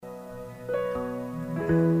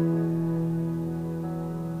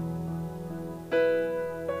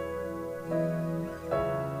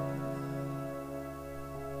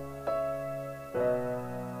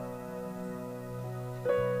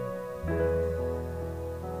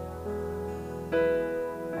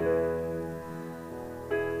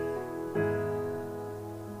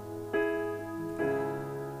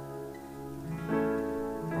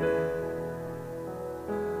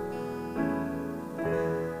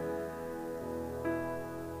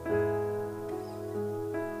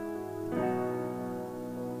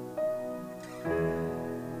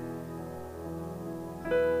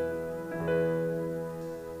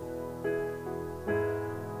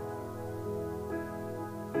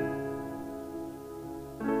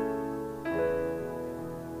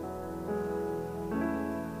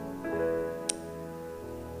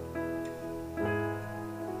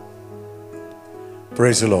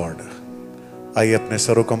Praise the Lord. आइए अपने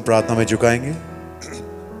सरों को हम प्रार्थना में झुकाएंगे।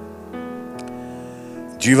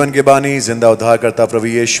 जीवन के बानी जिंदा उद्धार करता प्रभु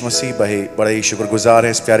यीशु मसीह बड़े ही शुक्रगुजार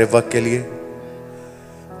हैं इस प्यारे वक्त के लिए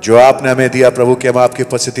जो आपने हमें दिया प्रभु, कि हम आपकी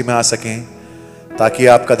उपस्थिति में आ सकें ताकि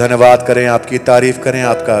आपका धन्यवाद करें, आपकी तारीफ करें,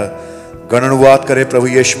 आपका गणनुवाद करें प्रभु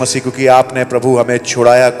यीशु मसीह, क्योंकि आपने प्रभु हमें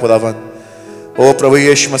छुड़ाया खुदावंद। ओ प्रभु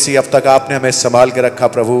यीशु मसीह, अब तक आपने हमें संभाल के रखा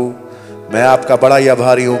प्रभु, मैं आपका बड़ा ही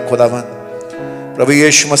आभारी हूँ खुदावंद। प्रभु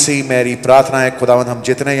यीशु मसीह, मेरी प्रार्थना है खुदावंद, हम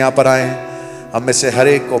जितने यहाँ पर आए हैं हम में से हर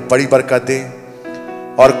एक को बड़ी बरकत दें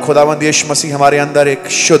और खुदावंद यीशु मसीह हमारे अंदर एक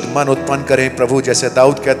शुद्ध मन उत्पन्न करें प्रभु, जैसे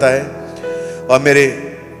दाऊद कहता है, और मेरे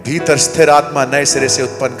भीतर स्थिर आत्मा नए सिरे से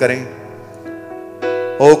उत्पन्न करें।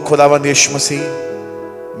 ओ खुदावंद यीशु मसीह,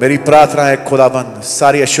 मेरी प्रार्थना है खुदावंद,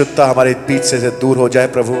 सारी अशुद्धता हमारे बीच से दूर हो जाए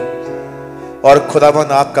प्रभु, और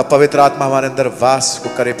खुदावंद आपका पवित्र आत्मा हमारे अंदर वास को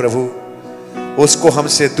करे प्रभु, उसको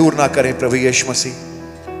हमसे दूर ना करें प्रभु यीशु मसीह।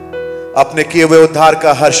 अपने किए हुए उद्धार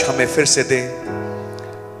का हर्ष हमें फिर से दें।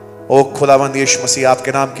 ओ खुदावंद यीशु मसीह,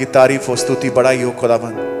 आपके नाम की तारीफ हो, स्तुति बढ़ाई हो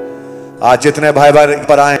खुदावंद। आज जितने भाई भाई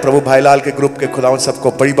पर आए प्रभु, भाई लाल के ग्रुप के खुदावंद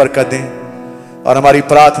सबको बड़ी बरकत दें और हमारी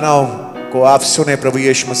प्रार्थनाओं को आप सुने प्रभु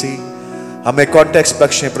यीशु मसीह। हमें कॉन्टेक्स्ट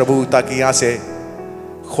बख्शें प्रभु, ताकि यहाँ से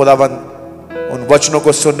खुदावंद उन वचनों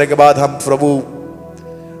को सुनने के बाद हम प्रभु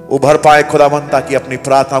उभर पाए खुदावंद, ताकि अपनी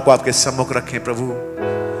प्रार्थना को आपके सम्मुख रखें प्रभु।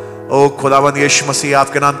 ओ खुदावंद यीशु मसीह,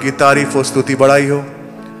 आपके नाम की तारीफ हो, स्तुति बढ़ाई हो।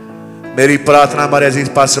 मेरी प्रार्थना हमारे अजीज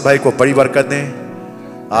पास्टर भाई को बड़ी बरकत दें।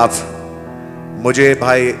 आप मुझे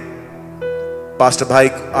भाई पास्टर भाई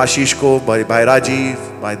आशीष को, भाई राजीव,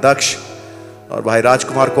 भाई दक्ष और भाई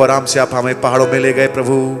राजकुमार को आराम से आप हमें पहाड़ों में ले गए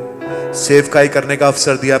प्रभु, सेवकाई करने का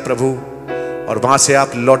अवसर दिया प्रभु, और वहां से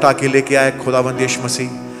आप लौटा के लेके आए खुदावंद यीशु मसीह।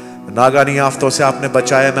 नागानी आफतों से आपने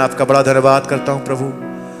बचाया, मैं आपका बड़ा धन्यवाद करता हूं प्रभु,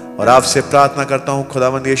 और आपसे प्रार्थना करता हूं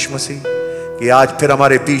खुदावंद यीशु मसीह कि आज फिर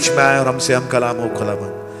हमारे बीच में आए और हमसे हम कलाम हो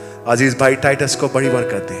खुदावंद। अजीज भाई टाइटस को बड़ी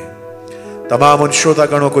बरकत दें। तमाम उन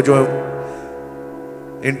श्रोतागणों को जो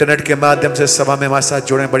इंटरनेट के माध्यम से सभा में हमारे साथ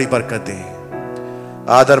जुड़े, बड़ी बरकत दें।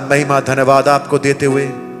 आदर महिमा धन्यवाद आपको देते हुए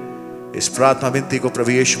इस प्रार्थना विनती को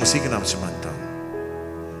प्रभु यीशु मसीह के नाम से मांगता हूं।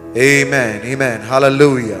 आमीन, आमीन,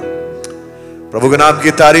 हालेलुया। प्रभु के नाम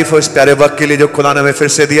की तारीफ हो इस प्यारे वक्त के लिए जो खुदा ने हमें फिर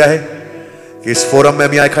से दिया है कि इस फोरम में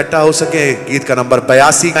हम यहाँ इकट्ठा हो सके। गीत का नंबर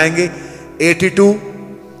 82 गाएंगे, 82।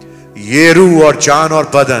 ये रूह और जान और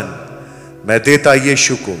बदन मैं देता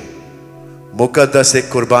यीशु को, मुकद्दस एक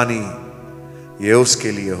कुर्बानी ये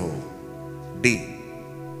उसके लिए हो। डी।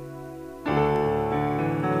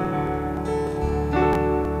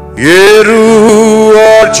 ये रूह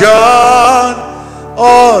और जान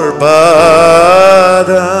और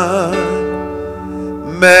बदन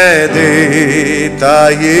मैं देता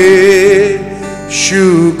यीशु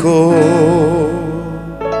को,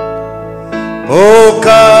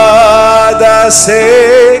 मुकद्दस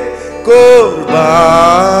एक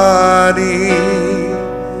कुर्बानी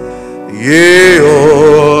ये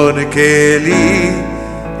उनके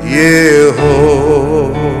लिए हो।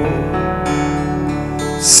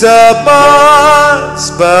 सब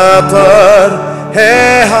मज़हब पर है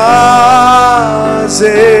हाज़िर,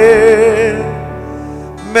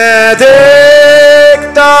 मैं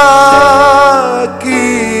देखता की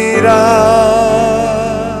राह,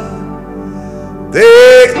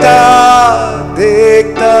 देखता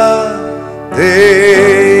देखता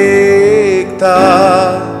देखता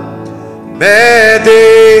मैं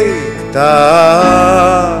देखता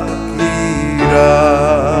की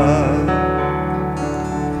राह।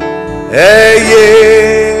 ऐ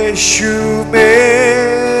यीशु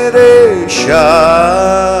मेरे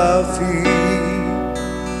शाफी,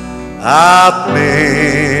 आप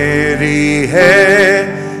मेरी है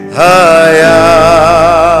हयात,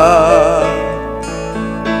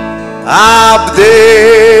 आप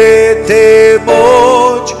देते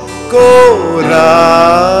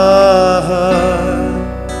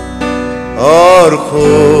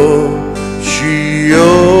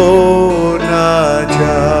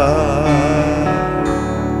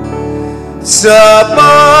सब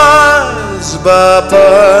मज़हब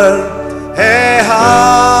पर है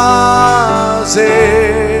हाज़िर,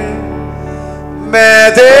 मैं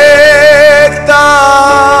देखता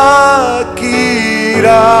की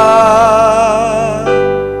राह,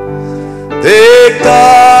 देखता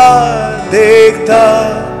देखता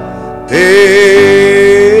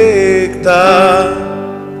देखता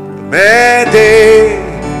मैं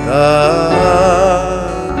देखता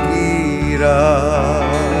की राह।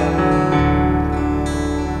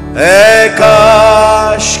 ऐ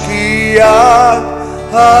काश किया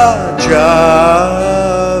आ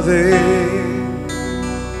जावे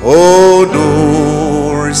ओ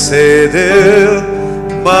नूर से दिल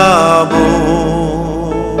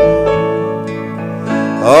मामूर,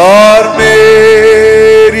 और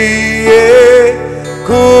मेरी ये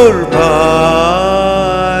कुर्बानी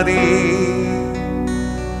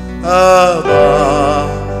अब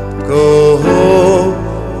आपको हो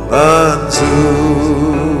मंजूर।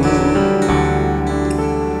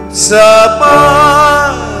 सब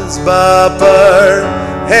मज़हब पर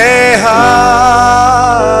है हाज़िर,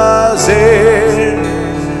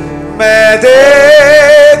 मैं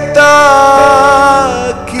देखता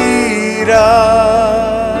की राह,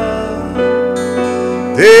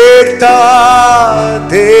 देखता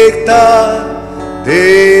देखता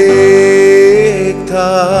देखता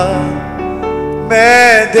मैं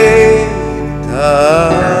देखता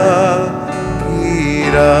की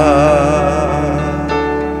राह।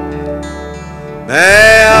 मैं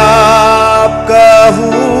आपका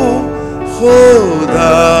हूँ खुदावा,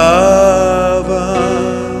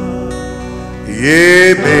 ये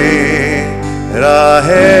मेरा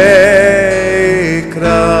है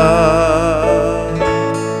इकरार।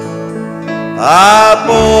 आप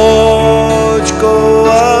मुझको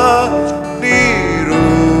अपनी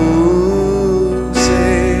रूह से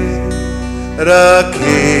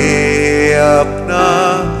रखे अपना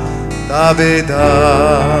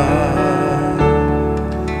ताबेदार।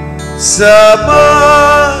 सब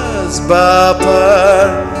मज़हब पर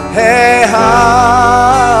है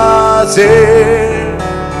हाज़िर,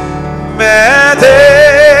 मैं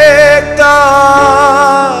देखता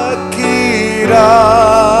की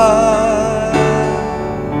राह,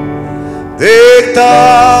 देखता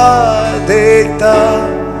देखता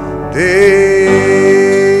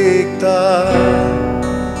देखता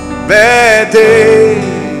मैं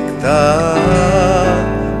देखता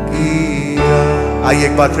की राह। आइए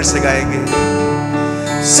एक बार फिर से गाएंगे।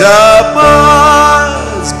 सब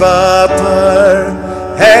मज़हब पर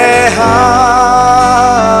है हाज़िर,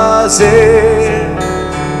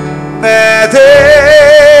 मैं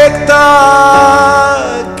देखता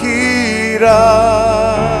की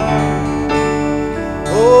राह,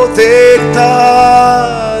 ओ देखता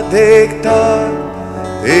देखता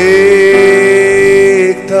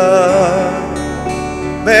देखता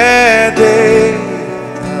मैं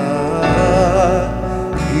देखता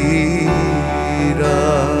की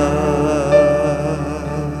राह।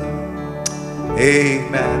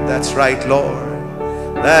 Amen. That's right, Lord.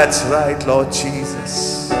 That's right, Lord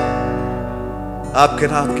Jesus. आपके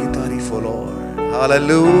नाम की तारीफ हो Lord.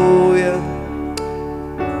 Hallelujah.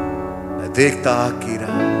 मैं देखता की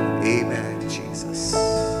राह। Amen, Jesus.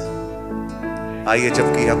 आइए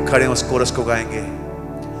जबकि हम खड़े हैं उस कोरस को गाएंगे।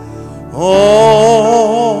 Only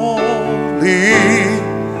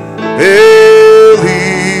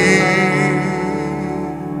believe,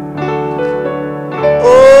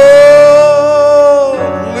 only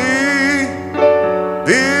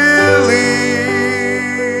believe,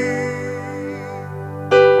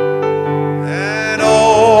 and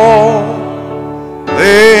all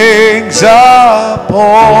things are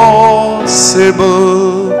possible.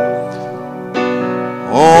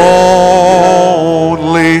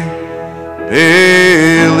 Only believe,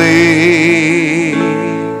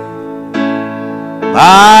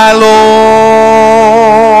 my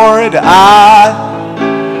Lord, I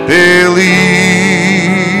believe,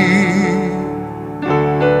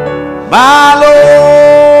 my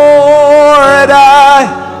Lord, I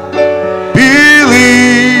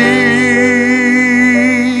believe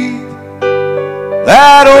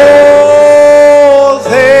that all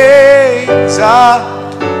things are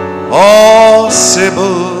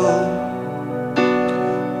possible.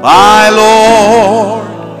 My Lord,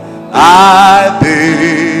 I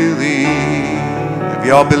believe. If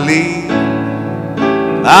you all believe,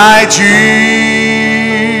 my Jesus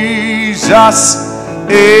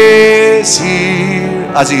is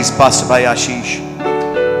here. Aziz Pastor Asheesh.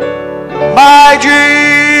 My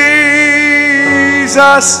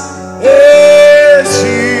Jesus is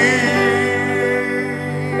here,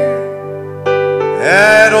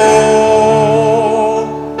 and all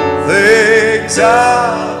things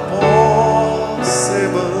are possible.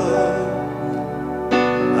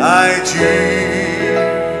 My Jesus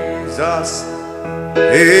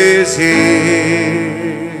is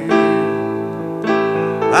here.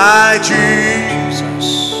 My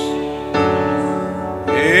Jesus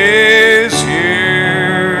is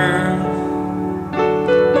here.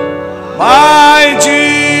 My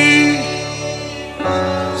Jesus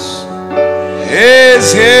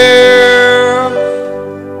is here.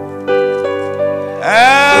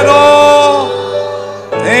 And all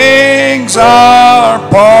things are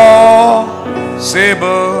possible.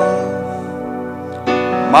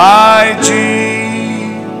 My Jesus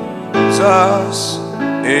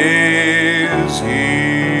is here.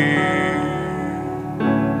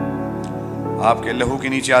 आपके लहू के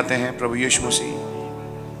नीचे आते हैं प्रभु यीशु मसीह,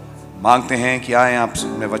 मांगते हैं कि आए आप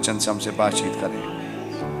में वचन से हमसे बातचीत करें।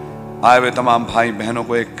 आए हुए तमाम भाई बहनों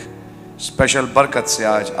को एक स्पेशल बरकत से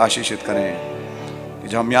आज आशीषित करें कि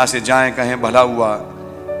जब हम यहाँ से जाएं कहें भला हुआ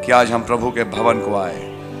कि आज हम प्रभु के भवन को आए।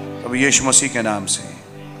 प्रभु यीशु मसीह के नाम से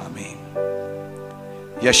आमीन।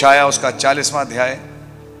 यशाया उसका 40वां अध्याय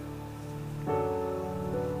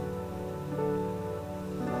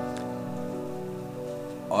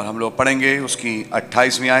और हम लोग पढ़ेंगे उसकी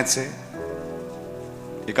 28वीं आयत से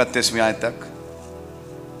 31वीं आयत तक।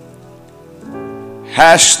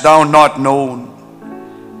 Hast thou not known,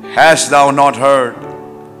 hast thou not heard,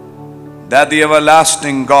 that the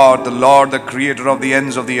everlasting God, the Lord, the creator of the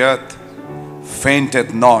ends of the earth,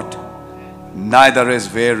 fainteth not, neither is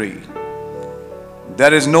weary.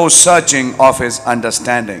 There is no searching of his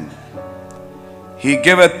understanding. He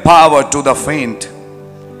giveth power to the faint,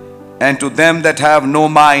 and to them that have no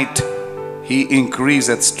might he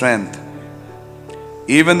increaseth strength.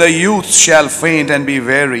 Even the youth shall faint and be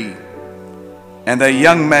weary, and the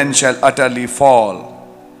young men shall utterly fall.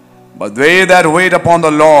 But they that wait upon the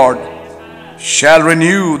Lord shall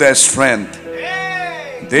renew their strength.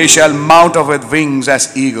 They shall mount up with wings as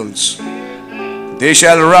eagles. They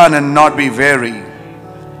shall run and not be weary,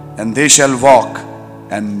 and they shall walk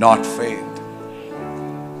and not faint.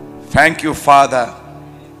 Thank you, Father,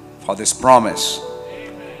 for this promise.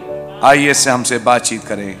 आइए इससे हमसे बातचीत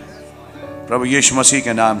करें प्रभु यीशु मसीह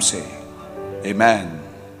के नाम से। आमीन।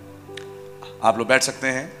 आप लोग बैठ सकते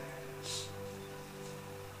हैं।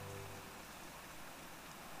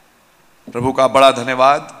 प्रभु का बड़ा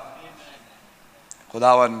धन्यवाद।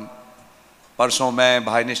 खुदावन परसों मैं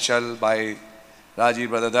भाई निश्चल, भाई राजीव,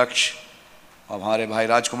 ब्रदर दक्ष और हमारे भाई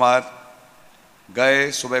राजकुमार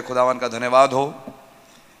गए। सुबह खुदावन का धन्यवाद हो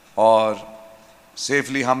और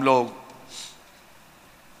सेफली हम लोग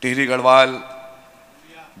टिहरी गढ़वाल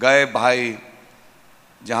गए। भाई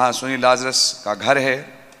जहाँ सुनील लाजरस का घर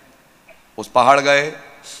है उस पहाड़ गए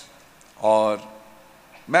और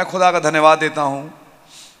मैं खुदा का धन्यवाद देता हूँ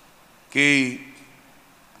कि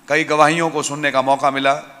कई गवाहियों को सुनने का मौका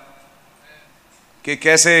मिला कि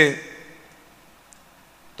कैसे,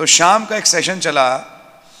 तो शाम का एक सेशन चला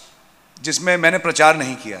जिसमें मैंने प्रचार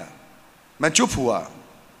नहीं किया, मैं चुप हुआ।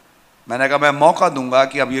 मैंने कहा मैं मौका दूंगा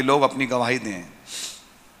कि अब ये लोग अपनी गवाही दें,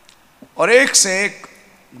 और एक से एक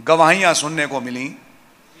गवाहियां सुनने को मिली।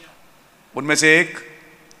 उनमें से एक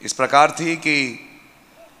इस प्रकार थी कि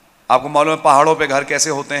आपको मालूम है पहाड़ों पे घर कैसे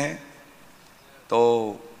होते हैं, तो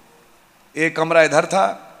एक कमरा इधर था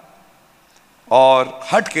और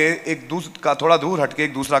हटके एक दूसरा, थोड़ा दूर हटके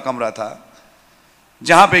एक दूसरा कमरा था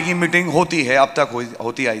जहाँ पे की मीटिंग होती है, अब तक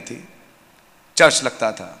होती आई थी, चर्च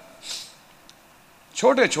लगता था।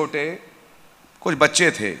 छोटे छोटे कुछ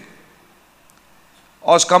बच्चे थे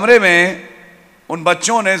और उस कमरे में उन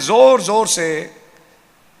बच्चों ने जोर जोर से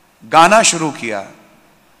गाना शुरू किया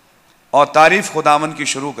और तारीफ खुदावन की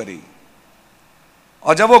शुरू करी।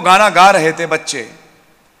 और जब वो गाना गा रहे थे बच्चे,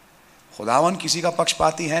 खुदावन किसी का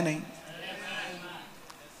पक्षपाती है नहीं,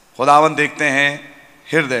 खुदावन देखते हैं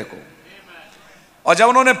हृदय को। और जब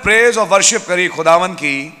उन्होंने प्रेज और वर्शिप करी खुदावन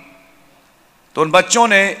की, तो उन बच्चों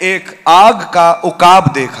ने एक आग का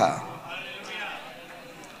उकाब देखा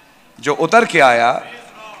जो उतर के आया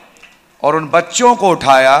और उन बच्चों को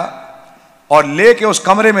उठाया और लेके उस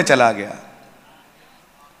कमरे में चला गया।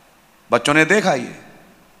 बच्चों ने देखा ये।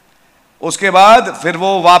 उसके बाद फिर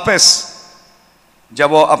वो वापस जब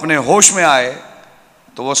वो अपने होश में आए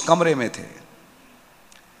तो वो उस कमरे में थे,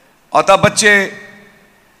 और तब बच्चे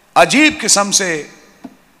अजीब किस्म से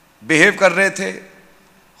बिहेव कर रहे थे,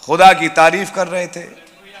 खुदा की तारीफ कर रहे थे।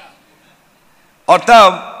 और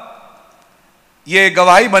तब ये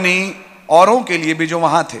गवाही बनी औरों के लिए भी जो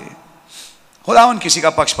वहां थे, खुदावन किसी का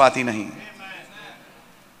पक्षपाती नहीं।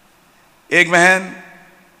 एक बहन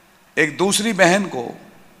एक दूसरी बहन को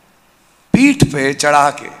पीठ पे चढ़ा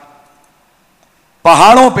के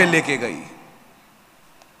पहाड़ों पे लेके गई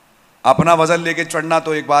अपना वजन लेके चढ़ना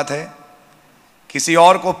तो एक बात है, किसी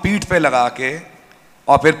और को पीठ पे लगा के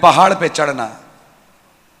और फिर पहाड़ पे चढ़ना।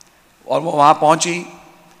 और वो वहां पहुंची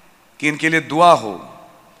कि इनके लिए दुआ हो,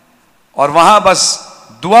 और वहां बस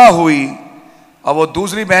दुआ हुई। और वो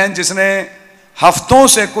दूसरी बहन जिसने हफ्तों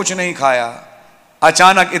से कुछ नहीं खाया,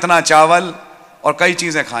 अचानक इतना चावल और कई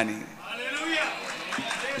चीजें खानी।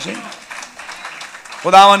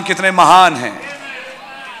 खुदावन कितने महान हैं।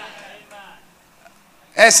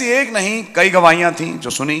 ऐसी एक नहीं, कई गवाहियां थी जो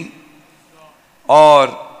सुनी,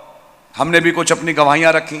 और हमने भी कुछ अपनी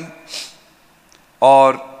गवाहियां रखी,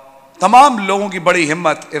 और तमाम लोगों की बड़ी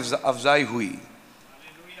हिम्मत अफजाई हुई।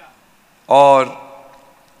 और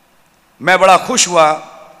मैं बड़ा खुश हुआ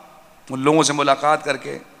उन लोगों से मुलाकात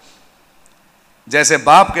करके, जैसे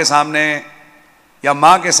बाप के सामने या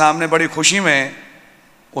माँ के सामने बड़ी खुशी में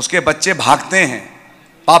उसके बच्चे भागते हैं,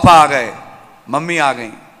 पापा आ गए, मम्मी आ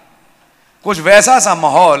गई। कुछ वैसा सा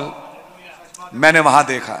माहौल मैंने वहां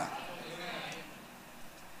देखा।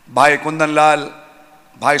 भाई कुंदन लाल,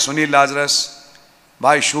 भाई सुनील लाजरस,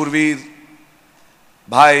 भाई शूरवीर,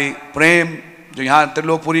 भाई प्रेम जो यहां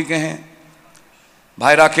त्रिलोकपुरी के हैं,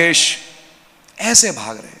 भाई राकेश, ऐसे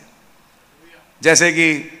भाग रहे जैसे कि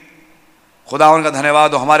खुदावन का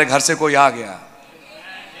धन्यवाद हो हमारे घर से कोई आ गया।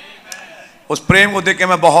 उस प्रेम को देख के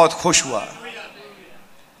मैं बहुत खुश हुआ।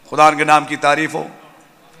 खुदावन के नाम की तारीफ हो।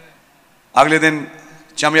 अगले दिन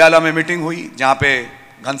चमियाला में मीटिंग हुई, जहाँ पे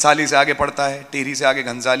घनसाली से आगे पड़ता है, टिहरी से आगे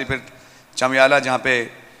घनसाली, फिर चमियाला, जहाँ पे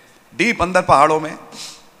डीप अंदर पहाड़ों में।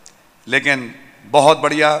 लेकिन बहुत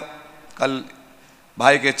बढ़िया, कल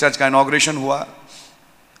भाई के चर्च का इनॉग्रेशन हुआ,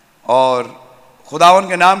 और खुदावन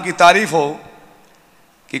के नाम की तारीफ हो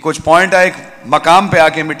कि कुछ पॉइंट एक मकाम पे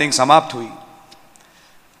आके मीटिंग समाप्त हुई,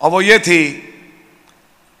 और वो ये थी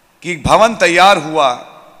कि भवन तैयार हुआ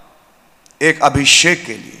एक अभिषेक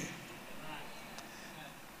के लिए।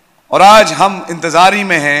 और आज हम इंतजारी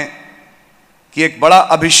में हैं कि एक बड़ा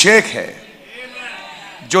अभिषेक है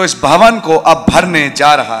जो इस भवन को अब भरने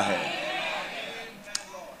जा रहा है।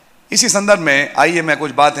 इसी संदर्भ में आइए मैं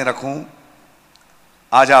कुछ बातें रखूं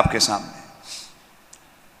आज आपके सामने।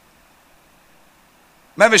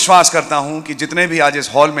 मैं विश्वास करता हूं कि जितने भी आज इस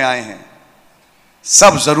हॉल में आए हैं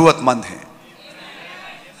सब जरूरतमंद हैं।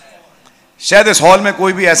 शायद इस हॉल में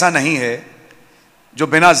कोई भी ऐसा नहीं है जो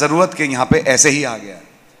बिना जरूरत के यहां पे ऐसे ही आ गया,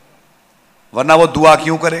 वरना वो दुआ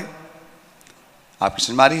क्यों करे? आपकी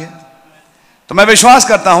समझ में आ रही है? तो मैं विश्वास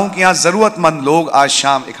करता हूं कि यहां जरूरतमंद लोग आज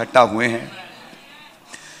शाम इकट्ठा हुए हैं,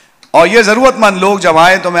 और ये जरूरतमंद लोग जब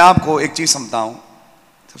आए तो मैं आपको एक चीज समझाऊं।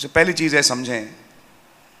 सबसे पहली चीज है, समझें,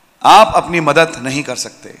 आप अपनी मदद नहीं कर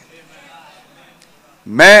सकते,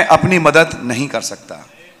 मैं अपनी मदद नहीं कर सकता।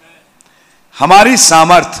 हमारी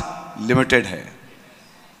सामर्थ लिमिटेड है,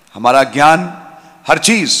 हमारा ज्ञान, हर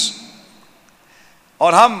चीज।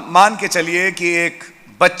 और हम मान के चलिए कि एक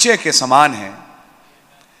बच्चे के समान है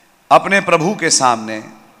अपने प्रभु के सामने,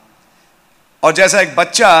 और जैसा एक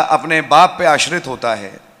बच्चा अपने बाप पे आश्रित होता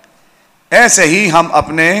है, ऐसे ही हम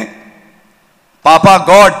अपने पापा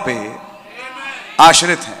गॉड पे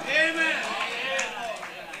आश्रित हैं।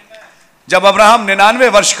 जब अब्राहम 99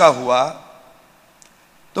 वर्ष का हुआ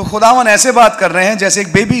तो खुदावन ऐसे बात कर रहे हैं जैसे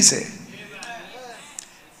एक बेबी से,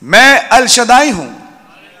 मैं अल शदाई हूं,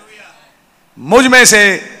 मुझ में से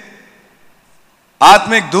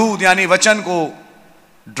आत्मिक दूध यानी वचन को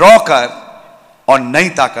ड्रॉ कर और नई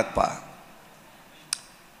ताकत पा।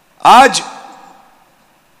 आज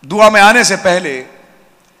दुआ में आने से पहले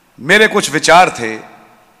मेरे कुछ विचार थे,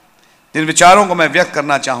 जिन विचारों को मैं व्यक्त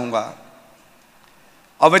करना चाहूंगा।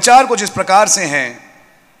 और विचार कुछ इस प्रकार से हैं,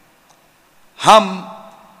 हम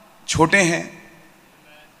छोटे हैं,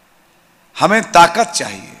 हमें ताकत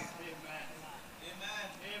चाहिए।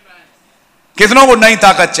 कितनों को नई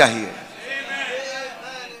ताकत चाहिए?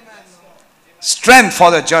 Strength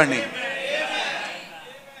for the journey.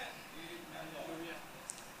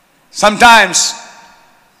 Sometimes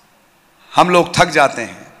हम लोग थक जाते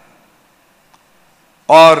हैं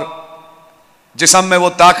और जिस्म में वो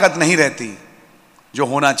ताकत नहीं रहती जो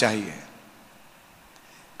होना चाहिए।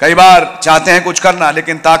 कई बार चाहते हैं कुछ करना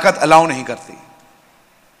लेकिन ताकत अलाउ नहीं करती।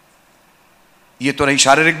 ये तो रही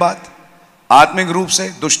शारीरिक बात। आत्मिक रूप से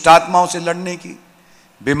दुष्ट आत्माओं से लड़ने की,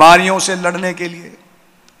 बीमारियों से लड़ने के लिए,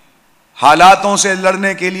 हालातों से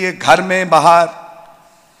लड़ने के लिए घर में बाहर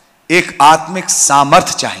एक आत्मिक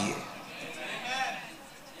सामर्थ्य चाहिए।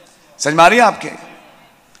 समझ में आ रही है आपके?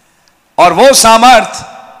 और वो सामर्थ्य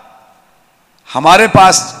हमारे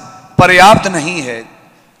पास पर्याप्त नहीं है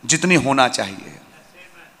जितनी होना चाहिए।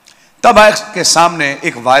 तब आपके सामने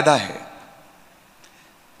एक वायदा है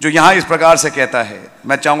जो यहां इस प्रकार से कहता है।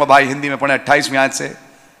 मैं चाहूंगा भाई हिंदी में पढ़े 28वीं आयत से।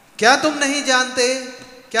 क्या तुम नहीं जानते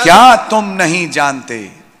क्या तुम नहीं जानते?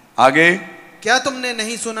 आगे, क्या तुमने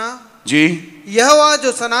नहीं सुना जी, यहोवा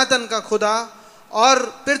जो सनातन का खुदा और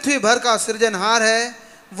पृथ्वी भर का सृजनहार है,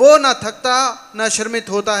 वो न थकता न शर्मित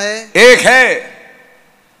होता है। एक है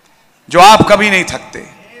जो आप कभी नहीं थकते।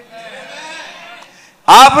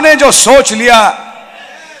 आपने जो सोच लिया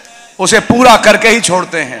उसे पूरा करके ही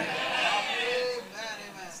छोड़ते हैं।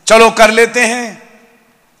 चलो कर लेते हैं,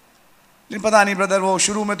 लेकिन पता नहीं ब्रदर, वो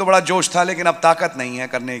शुरू में तो बड़ा जोश था, लेकिन अब ताकत नहीं है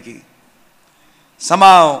करने की।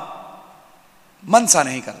 समाओ मन सा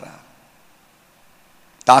नहीं कर रहा।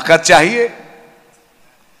 ताकत चाहिए।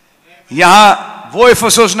 यहां वो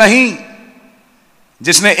इफसोस नहीं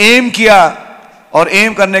जिसने एम किया और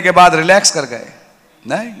एम करने के बाद रिलैक्स कर गए।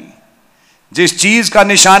 नहीं, जिस चीज का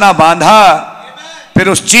निशाना बांधा फिर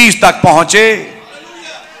उस चीज तक पहुंचे।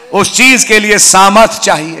 उस चीज के लिए सामर्थ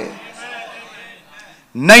चाहिए,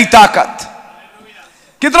 नई ताकत।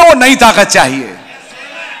 कितनों को नई ताकत चाहिए?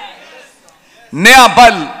 नया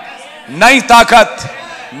बल, नई ताकत,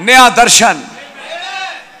 नया दर्शन।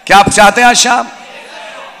 क्या आप चाहते हैं आज शाम?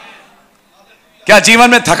 क्या जीवन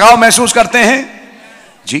में थकाव महसूस करते हैं?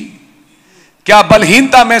 जी। क्या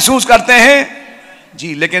बलहीनता महसूस करते हैं?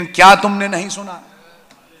 जी। लेकिन क्या तुमने नहीं सुना?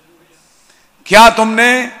 क्या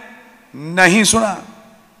तुमने नहीं सुना?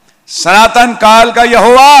 सनातन काल का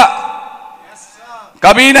यहोवा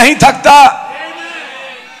कभी नहीं थकता।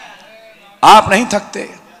 आप नहीं थकते।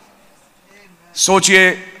 सोचिए,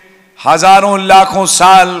 हजारों लाखों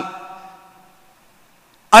साल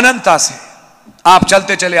अनंतता से आप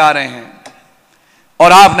चलते चले आ रहे हैं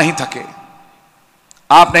और आप नहीं थके।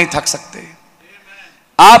 आप नहीं थक सकते।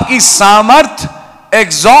 आपकी सामर्थ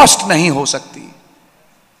एग्जॉस्ट नहीं हो सकती।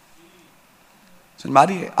 समझ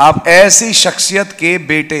मारिए, आप ऐसी शख्सियत के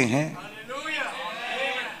बेटे हैं।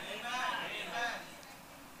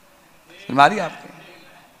 समझ मारिए, आपके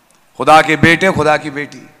खुदा के बेटे, खुदा की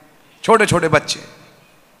बेटी, छोटे छोटे बच्चे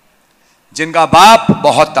जिनका बाप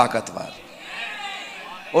बहुत ताकतवर,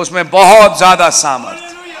 उसमें बहुत ज्यादा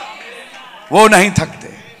सामर्थ, वो नहीं थकते।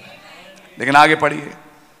 लेकिन आगे पढ़िए।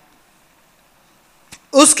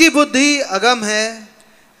 उसकी बुद्धि अगम है।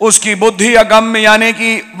 उसकी बुद्धि अगम्य, यानी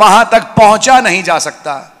कि वहां तक पहुंचा नहीं जा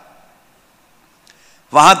सकता।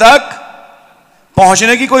 वहां तक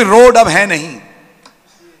पहुंचने की कोई रोड अब है नहीं।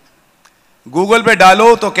 गूगल पे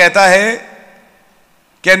डालो तो कहता है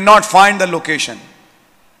can not find the location.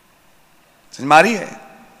 समझ मारी है?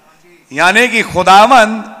 यानी कि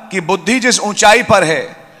खुदावंद की बुद्धि जिस ऊंचाई पर है,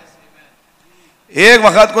 एक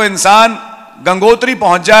वक्त को इंसान गंगोत्री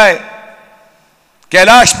पहुंच जाए,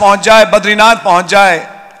 कैलाश पहुंच जाए, बद्रीनाथ पहुंच जाए,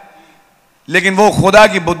 लेकिन वो खुदा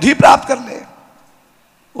की बुद्धि प्राप्त कर ले,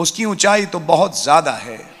 उसकी ऊंचाई तो बहुत ज्यादा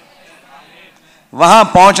है। वहां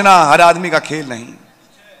पहुंचना हर आदमी का खेल नहीं।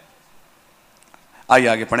 आइए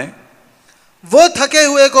आगे पढ़ें। वो थके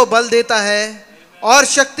हुए को बल देता है और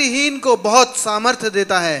शक्तिहीन को बहुत सामर्थ्य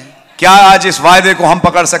देता है। क्या आज इस वायदे को हम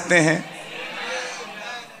पकड़ सकते हैं?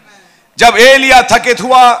 जब एलिया थकित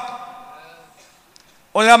हुआ,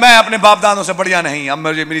 उसने मैं अपने बाप दादों से बढ़िया नहीं, अब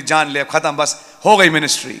मुझे मेरी जान ले, खत्म, बस हो गई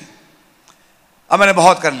मिनिस्ट्री, अब मैंने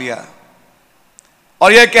बहुत कर लिया।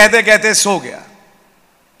 और ये कहते कहते सो गया।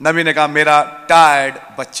 नबी ने कहा मेरा टायर्ड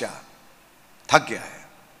बच्चा थक गया है।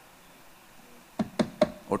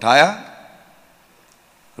 उठाया,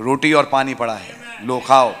 रोटी और पानी पड़ा है, लो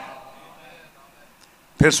खाओ।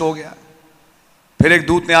 फिर सो गया। फिर एक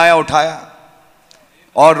दूत ने आया, उठाया,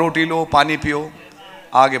 और रोटी लो, पानी पियो,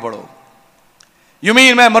 आगे बढ़ो। यू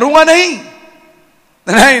मीन मैं मरूंगा नहीं?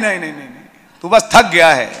 नहीं नहीं नहीं नहीं, तू बस थक गया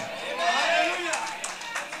है।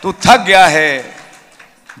 तू थक गया है,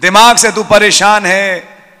 दिमाग से तू परेशान है,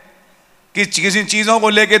 कि किसी चीजों को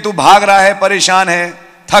लेके तू भाग रहा है, परेशान है,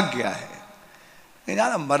 थक गया है। नहीं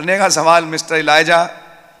जाना, मरने का सवाल मिस्टर इलाइजा,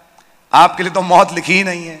 आपके लिए तो मौत लिखी ही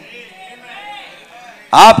नहीं है,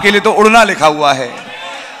 आपके लिए तो उड़ना लिखा हुआ है।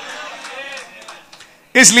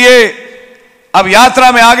 इसलिए अब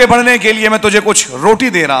यात्रा में आगे बढ़ने के लिए मैं तुझे कुछ रोटी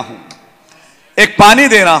दे रहा हूं, एक पानी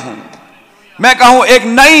दे रहा हूं, मैं कहूं एक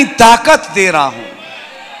नई ताकत दे रहा हूं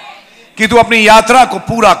कि तू अपनी यात्रा को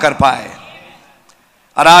पूरा कर पाए।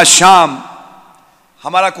 और आज शाम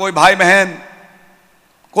हमारा कोई भाई बहन,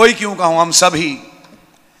 कोई क्यों कहूं, हम सभी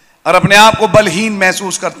और अपने आप को बलहीन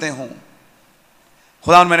महसूस करते हों,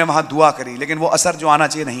 खुदावन मैंने वहां दुआ करी, लेकिन वो असर जो आना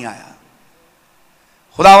चाहिए नहीं आया।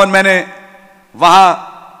 खुदावन मैंने वहां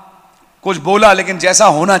कुछ बोला, लेकिन जैसा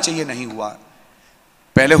होना चाहिए नहीं हुआ।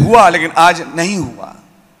 पहले हुआ लेकिन आज नहीं हुआ।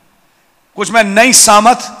 कुछ मैं नई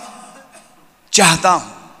सामर्थ चाहता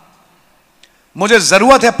हूं, मुझे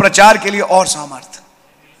जरूरत है प्रचार के लिए और सामर्थ,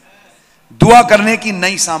 दुआ करने की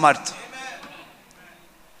नई सामर्थ,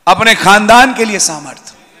 अपने खानदान के लिए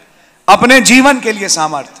सामर्थ, अपने जीवन के लिए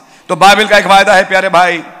सामर्थ। तो बाइबल का एक वायदा है प्यारे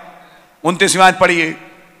भाई, 29वीं आयत पढ़िए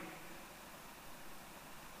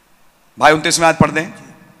भाई, 29वीं आयत पढ़ दें।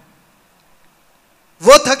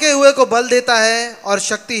 वो थके हुए को बल देता है और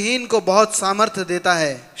शक्तिहीन को बहुत सामर्थ्य देता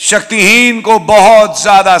है। शक्तिहीन को बहुत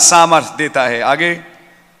ज्यादा सामर्थ्य देता है। आगे,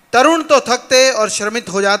 तरुण तो थकते और श्रमित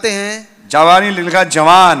हो जाते हैं। जवानी लिखा,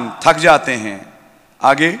 जवान थक जाते हैं।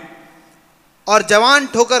 आगे, और जवान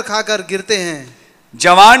ठोकर खाकर गिरते हैं।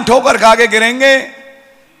 जवान ठोकर खा के गिरेंगे।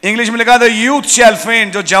 इंग्लिश में लिखा था यूथ शैल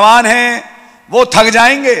फेंट, जो जवान हैं वो थक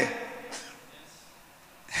जाएंगे।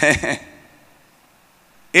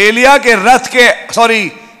 एलिया के रथ के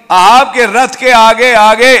अहाब के रथ के आगे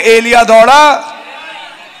आगे एलिया दौड़ा।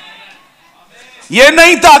 ये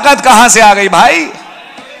नई ताकत कहां से आ गई भाई?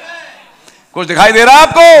 कुछ दिखाई दे रहा है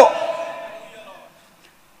आपको?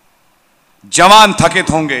 जवान थकित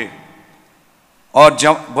होंगे और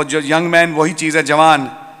वो जो यंग मैन, वही चीज है, जवान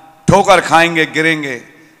ठोकर खाएंगे, गिरेंगे,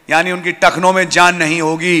 यानी उनकी टखनों में जान नहीं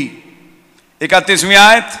होगी। 31वीं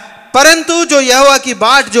आयत, परंतु जो यहोवा की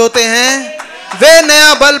बाट जोते हैं वे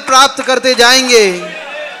नया बल प्राप्त करते जाएंगे।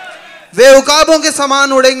 वे उकाबों के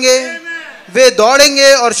समान उड़ेंगे। वे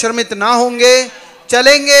दौड़ेंगे और श्रमित ना होंगे,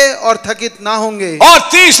 चलेंगे और थकित ना होंगे। और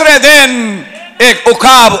तीसरे दिन एक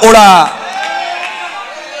उकाब उड़ा,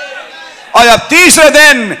 और जब तीसरे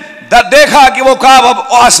दिन देखा कि वो उकाब अब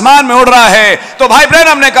आसमान में उड़ रहा है, तो भाई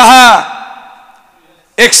ब्रैनम ने कहा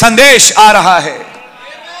एक संदेश आ रहा है।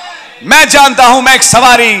 मैं जानता हूं मैं एक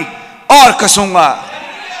सवारी और कसूंगा।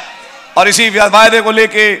 और इसी वायदे को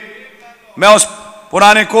लेके मैं उस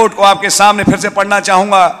पुराने कोट को आपके सामने फिर से पढ़ना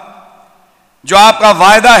चाहूंगा, जो आपका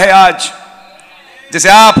वायदा है आज, जिसे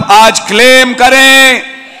आप आज क्लेम करें।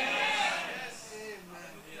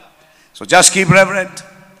 So just keep reverent,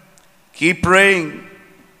 keep praying.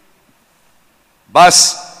 बस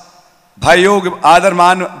भाइयों आदर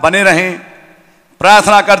मान बने रहें,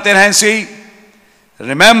 प्रार्थना करते रहें। सी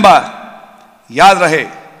रिमेंबर, याद रहे,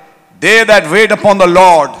 they that wait upon the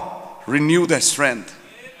Lord renew the strength.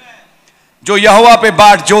 जो यहोवा पे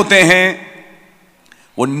बाट जोते हैं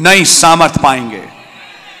वो नई सामर्थ पाएंगे।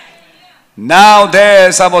 Now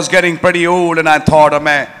this I was getting pretty old and I thought,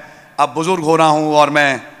 मैं अब बुजुर्ग हो रहा हूं और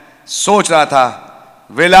मैं सोच रहा था,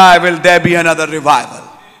 will there be another revival?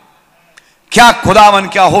 क्या खुदावन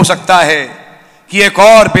क्या हो सकता है कि एक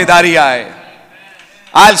और बेदारी आए?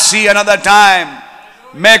 आई सी अनदर टाइम,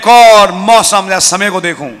 मैं एक और मौसम या समय को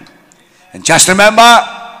देखूं। जस्ट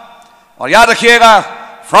रिमेंबर, और याद रखिएगा,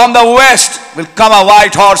 from the west will come a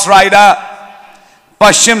white horse rider.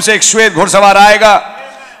 पश्चिम से एक श्वेत घुड़सवार आएगा।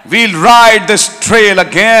 We'll ride this trail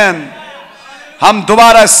again, हम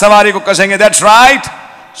दोबारा इस सवारी को कसेंगे। That's right,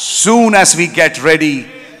 soon as we get ready,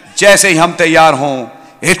 जैसे ही हम तैयार हों।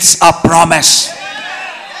 It's a promise,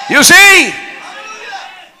 you see,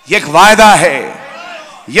 ये एक वायदा है।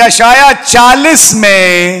 यशाया 40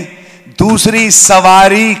 में दूसरी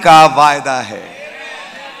सवारी का वायदा है।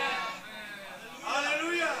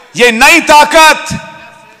 ये नई ताकत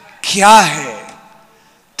क्या है?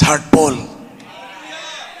 Third pole.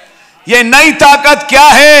 ये नई ताकत क्या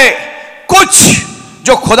है? कुछ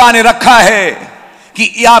जो खुदा ने रखा है कि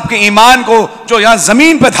ये आपके ईमान को, जो यहां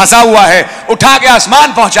जमीन पे धंसा हुआ है, उठा के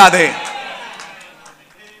आसमान पहुंचा दे।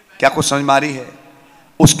 क्या कुछ समझ में आ रही है?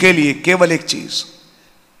 उसके लिए केवल एक चीज,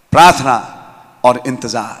 प्रार्थना और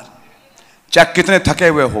इंतजार। चाहे कितने थके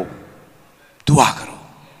हुए हो, दुआ करो,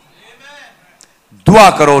 दुआ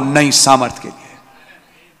करो नई सामर्थ के लिए,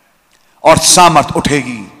 और सामर्थ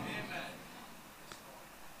उठेगी।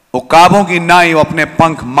 उकाबों की नाई वो अपने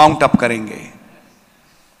पंख माउंट अप करेंगे,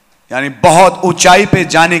 यानी बहुत ऊंचाई पे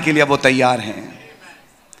जाने के लिए वो तैयार हैं।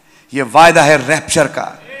 ये वायदा है रैप्चर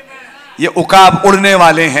का। ये उकाब उड़ने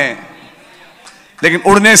वाले हैं, लेकिन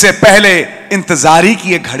उड़ने से पहले इंतजारी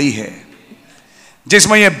की एक घड़ी है,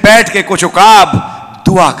 जिसमें ये बैठ के कुछ उकाब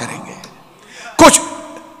दुआ करेंगे। कुछ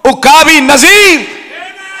उकाबी नजीर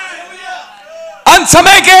अंत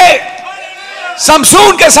समय के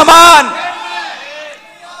समसून के समान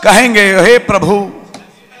कहेंगे, हे प्रभु,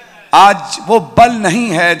 आज वो बल नहीं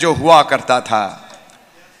है जो हुआ करता था।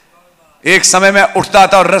 एक समय में उठता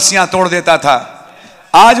था और रस्सियां तोड़ देता था,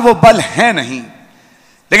 आज वो बल है नहीं।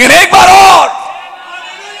 लेकिन एक बार और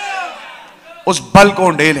उस बल को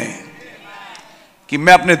ढेलें कि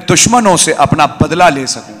मैं अपने दुश्मनों से अपना बदला ले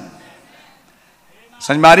सकूं।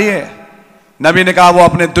 समझ में आ रही है? नबी ने कहा वो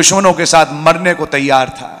अपने दुश्मनों के साथ मरने को तैयार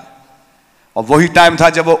था, और वही टाइम था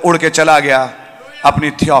जब वो उड़ के चला गया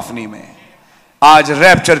अपनी थियोफनी में। आज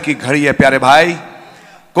रैप्चर की घड़ी है प्यारे भाई।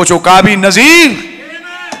 कुछ उकाबी नजीर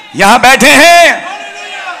यहां बैठे हैं,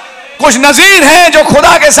 कुछ नजीर हैं जो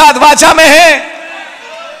खुदा के साथ वाचा में हैं,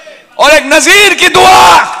 और एक नजीर की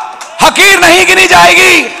दुआ लकीर नहीं गिनी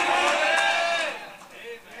जाएगी।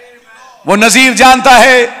 वो नजीर जानता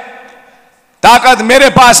है ताकत मेरे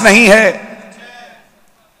पास नहीं है,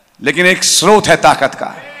 लेकिन एक स्रोत है ताकत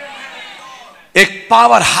का, एक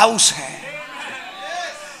पावर हाउस है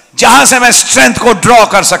जहां से मैं स्ट्रेंथ को ड्रॉ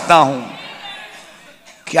कर सकता हूं।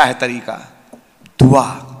 क्या है तरीका? दुआ,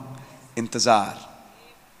 इंतजार।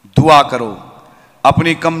 दुआ करो,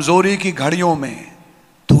 अपनी कमजोरी की घड़ियों में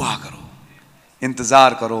दुआ करो,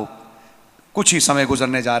 इंतजार करो। कुछ ही समय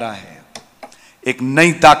गुजरने जा रहा है, एक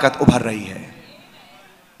नई ताकत उभर रही है,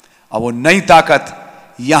 और वो नई ताकत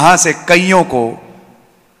यहां से कईयों को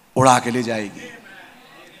उड़ा के ले जाएगी।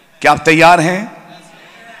 क्या आप तैयार हैं?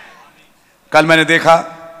 कल मैंने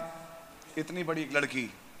देखा इतनी बड़ी एक लड़की,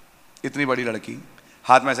 इतनी बड़ी लड़की,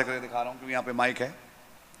 हाथ में ऐसे करके दिखा रहा हूं क्योंकि यहां पे माइक है,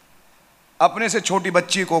 अपने से छोटी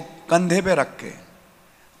बच्ची को कंधे पे रख के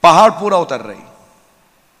पहाड़ पूरा उतर रही।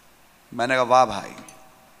 मैंने कहा वाह भाई,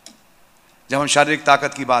 जब हम शारीरिक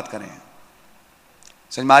ताकत की बात करें,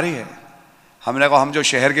 समझ मारी है। हमने कहा हम जो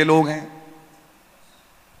शहर के लोग हैं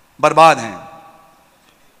बर्बाद हैं,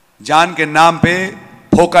 जान के नाम पे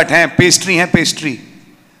फोकट हैं, पेस्ट्री हैं, पेस्ट्री,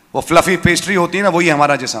 वो फ्लफी पेस्ट्री होती है ना, वही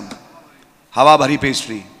हमारा जिस्म, हवा भरी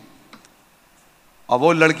पेस्ट्री। और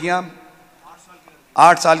वो लड़कियां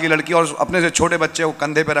 8 साल की लड़की और अपने से छोटे बच्चे को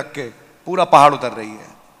कंधे पे रख के पूरा पहाड़ उतर रही है।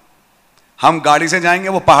 हम गाड़ी से जाएंगे,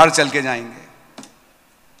 वो पहाड़ चल के जाएंगे।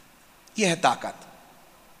 यह है ताकत,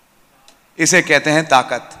 इसे कहते हैं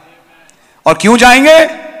ताकत। और क्यों जाएंगे?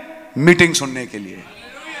 मीटिंग सुनने के लिए।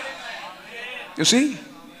 You see?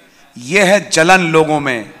 यह है जलन लोगों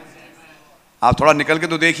में। आप थोड़ा निकल के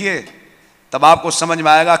तो देखिए, तब आपको समझ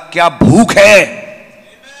में आएगा क्या भूख है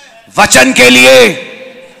वचन के लिए,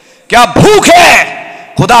 क्या भूख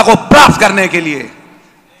है खुदा को प्राप्त करने के लिए।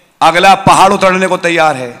 अगला पहाड़ उतरने को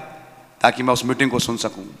तैयार है ताकि मैं उस मीटिंग को सुन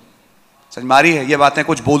सकूं। समझ मारी है? ये बातें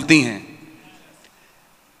कुछ बोलती हैं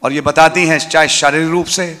और ये बताती हैं, चाहे शारीरिक रूप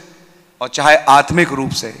से और चाहे आत्मिक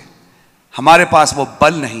रूप से, हमारे पास वो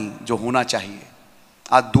बल नहीं जो होना चाहिए।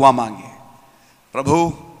 आज दुआ मांगिए, प्रभु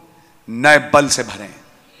नए बल से भरें,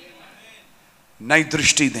 नई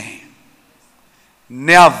दृष्टि दें,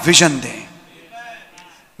 नया विजन दें।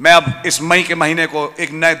 मैं अब इस मई के महीने को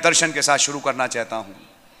एक नए दर्शन के साथ शुरू करना चाहता हूं।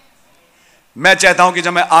 मैं चाहता हूं कि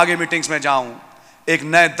जब मैं आगे मीटिंग्स में जाऊं, एक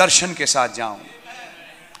नए दर्शन के साथ जाऊं।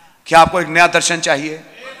 क्या आपको एक नया दर्शन चाहिए?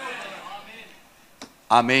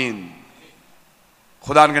 आमीन।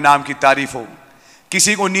 खुदा के नाम की तारीफ हो।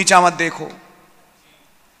 किसी को नीचा मत देखो,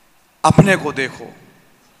 अपने को देखो,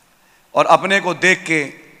 और अपने को देख के,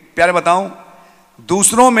 प्यारे बताऊं,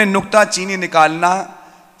 दूसरों में नुक्ता चीनी निकालना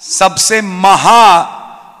सबसे महा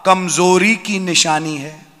कमजोरी की निशानी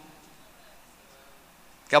है।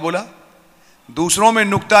 क्या बोला? दूसरों में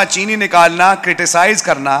नुक्ता चीनी निकालना, क्रिटिसाइज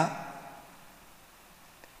करना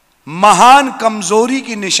महान कमजोरी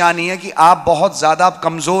की निशानी है कि आप बहुत ज्यादा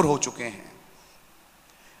कमजोर हो चुके हैं।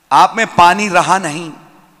 आप में पानी रहा नहीं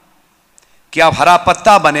कि आप हरा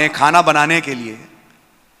पत्ता बने खाना बनाने के लिए,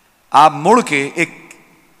 आप मुड़ के एक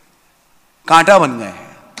कांटा बन गए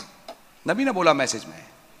हैं। नबी ने बोला मैसेज में,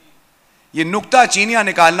 ये नुक्ता चीनियां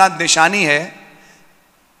निकालना निशानी है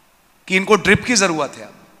कि इनको ड्रिप की जरूरत है।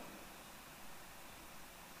 अब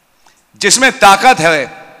जिसमें ताकत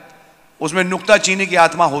है उसमें नुक्ता चीनी की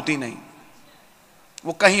आत्मा होती नहीं,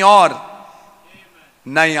 वो कहीं और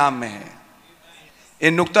नए आम में है।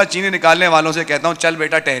 इन नुक्ता चीनी निकालने वालों से कहता हूं, चल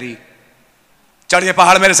बेटा टहरी, चढ़ ये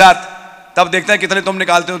पहाड़ मेरे साथ, तब देखते हैं कितने तुम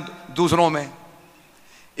निकालते हो दूसरों में।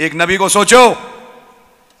 एक नबी को सोचो,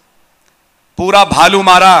 पूरा भालू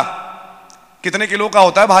मारा, कितने किलो का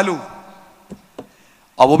होता है भालू,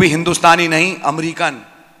 और वो भी हिंदुस्तानी नहीं, अमेरिकन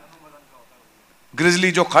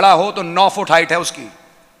ग्रिजली। जो खड़ा हो तो 9 फुट हाइट है उसकी,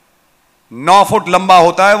 9 फुट लंबा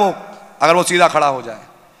होता है वो, अगर वो सीधा खड़ा हो जाए।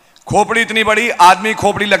 खोपड़ी इतनी बड़ी, आदमी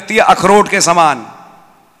खोपड़ी लगती है अखरोट के समान,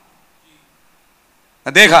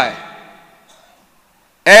 देखा है।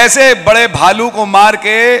 ऐसे बड़े भालू को मार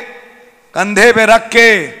के कंधे पे रख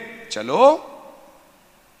के चलो,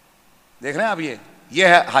 देख रहे हैं आप, ये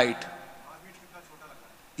है हाइट।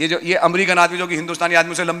 ये अमेरिकन आदमी जो कि हिंदुस्तानी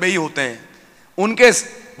आदमी से लंबे ही होते हैं, उनके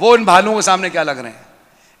वो इन भालुओं के सामने क्या लग रहे हैं।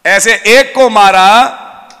 ऐसे एक को मारा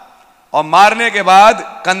और मारने के बाद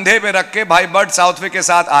कंधे पे रख के भाई बर्ड साउथविक के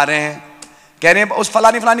साथ आ रहे हैं, कह रहे हैं उस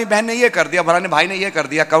फलानी फलानी बहन ने ये कर दिया, फलाने भाई ने ये कर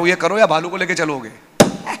दिया, करो ये करो या भालू को लेके चलोगे।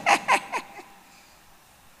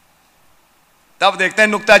 तब देखते हैं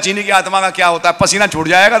नुक्ता चीनी की आत्मा का क्या होता है, पसीना छूट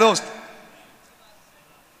जाएगा दोस्त।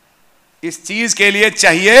 इस चीज के लिए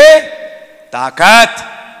चाहिए ताकत,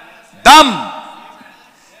 दम।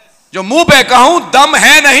 जो मुंह पे कहूं दम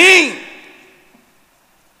है नहीं,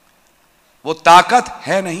 वो ताकत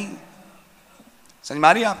है नहीं। समझ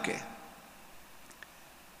मारी आपके?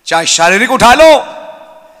 चाहे शारीरिक उठा लो।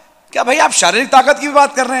 क्या भाई आप शारीरिक ताकत की भी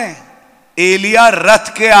बात कर रहे हैं? एलिया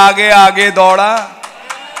रथ के आगे आगे दौड़ा।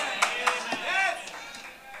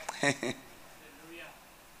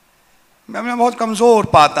 मैं बहुत कमजोर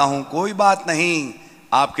पाता हूं, कोई बात नहीं,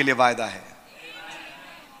 आपके लिए वायदा है।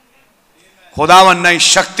 खुदावन नई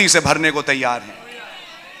शक्ति से भरने को तैयार है।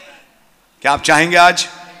 क्या आप चाहेंगे आज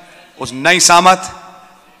उस नई सामर्थ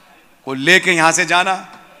को लेके यहां से जाना?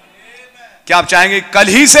 क्या आप चाहेंगे कल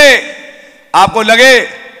ही से आपको लगे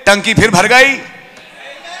टंकी फिर भर गई,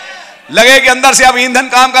 लगे कि अंदर से अब ईंधन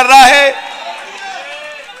काम कर रहा है,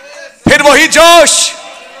 फिर वही जोश,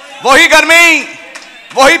 वही गर्मी,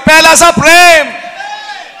 वही पहला सा प्रेम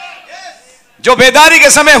जो बेदारी के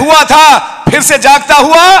समय हुआ था फिर से जागता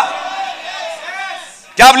हुआ?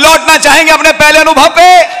 क्या आप लौटना चाहेंगे अपने पहले अनुभव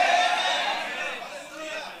पे?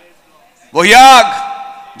 वही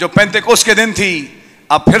आग जो पेंतेकोस्त के दिन थी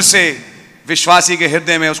अब फिर से विश्वासी के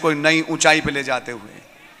हृदय में उसको नई ऊंचाई पे ले जाते हुए।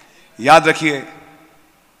 याद रखिए,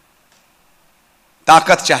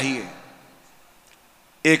 ताकत चाहिए,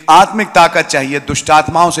 एक आत्मिक ताकत चाहिए दुष्ट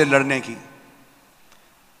आत्माओं से लड़ने की,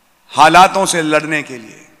 हालातों से लड़ने के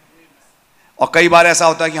लिए। और कई बार ऐसा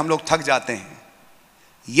होता है कि हम लोग थक जाते हैं।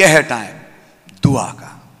 यह है टाइम दुआ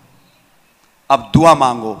का। अब दुआ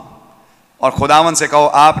मांगो और खुदावन से कहो,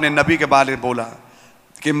 आपने नबी के बारे बोला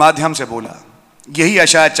के माध्यम से बोला, यही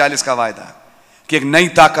यशायाह 40 का वायदा कि एक नई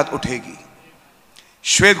ताकत उठेगी,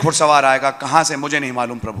 श्वेत घुड़सवार आएगा। कहां से मुझे नहीं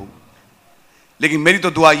मालूम प्रभु, लेकिन मेरी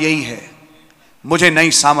तो दुआ यही है, मुझे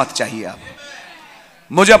नई सामर्थ चाहिए। अब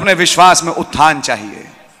मुझे अपने विश्वास में उत्थान चाहिए,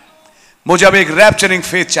 मुझे अब एक रैप्चरिंग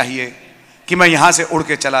फेथ चाहिए कि मैं यहां से उड़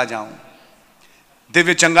के चला जाऊं।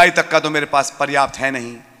 दिव्य चंगाई तक का तो मेरे पास पर्याप्त है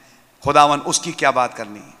नहीं, खुदावन उसकी क्या बात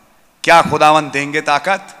करनी। क्या खुदावन देंगे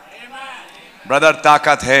ताकत? ब्रदर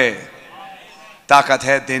ताकत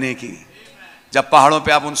है देने की। जब पहाड़ों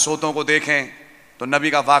पे आप उन सोतों को देखें तो नबी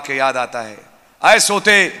का वाक्य याद आता है, आए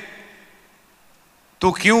सोते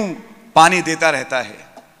तू क्यों पानी देता रहता है?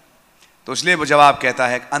 तो इसलिए वो जवाब कहता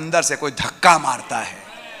है, अंदर से कोई धक्का मारता है।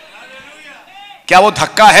 क्या वो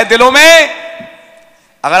धक्का है दिलों में?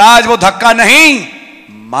 अगर आज वो धक्का नहीं,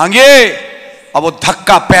 मांगिए और वो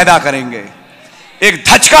धक्का पैदा करेंगे। एक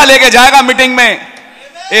धचका लेके जाएगा मीटिंग में,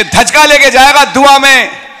 एक धचका लेके जाएगा दुआ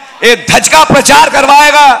में, एक धचका प्रचार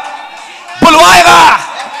करवाएगा, बुलवाएगा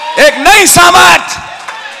एक नई सामर्थ,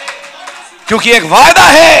 क्योंकि एक वायदा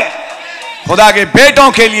है खुदा के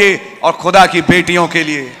बेटों के लिए और खुदा की बेटियों के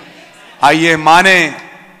लिए। आइए माने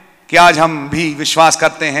कि आज हम भी विश्वास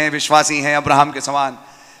करते हैं, विश्वासी हैं अब्राहम के समान,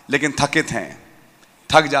 लेकिन थकित हैं,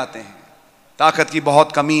 थक जाते हैं, ताकत की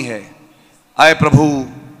बहुत कमी है। आए प्रभु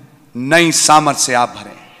नई सामर्थ से आप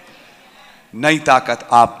भरें, नई ताकत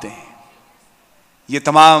आप दें। ये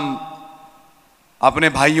तमाम अपने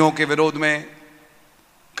भाइयों के विरोध में,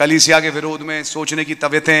 कलीसिया के विरोध में सोचने की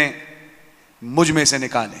तबीयतें मुझ में से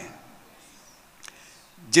निकालें।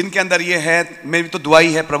 जिनके अंदर ये है, मेरी तो दुआ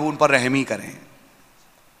ही है प्रभु उन पर रहमी करें।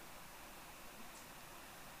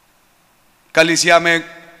 कलीसिया में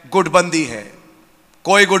गुटबंदी है,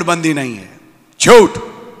 कोई गुटबंदी नहीं है, झूठ।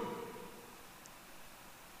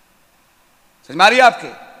 समझ मारिए आपके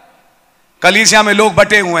कलीसिया में लोग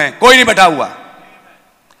बटे हुए हैं, कोई नहीं बटा हुआ।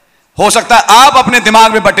 हो सकता है आप अपने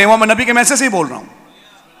दिमाग में बटे हुए, मैं नबी के मैसेज से ही बोल रहा हूं,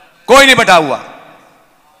 कोई नहीं बटा हुआ।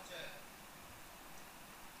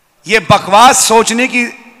 ये बकवास सोचने की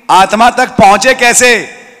आत्मा तक पहुंचे कैसे?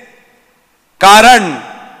 कारण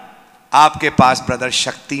आपके पास ब्रदर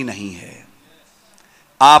शक्ति नहीं है,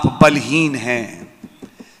 आप बलहीन हैं।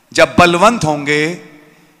 जब बलवंत होंगे,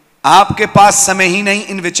 आपके पास समय ही नहीं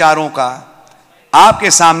इन विचारों का।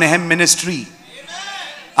 आपके सामने है मिनिस्ट्री,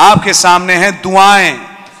 आपके सामने है दुआएं,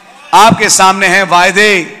 आपके सामने है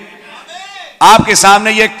वायदे, आपके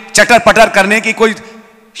सामने ये चटर पटर करने की कोई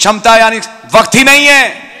क्षमता यानी वक्त ही नहीं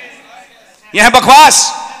है। यह है बकवास।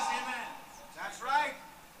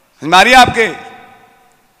 मारिए आपके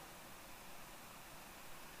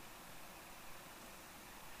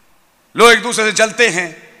लोग एक दूसरे से जलते हैं,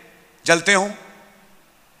 जलते हो।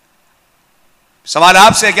 सवाल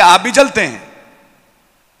आपसे है कि आप भी जलते हैं?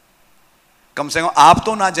 कम से कम आप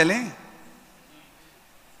तो ना जलें।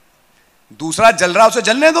 दूसरा जल रहा उसे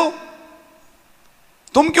जलने दो,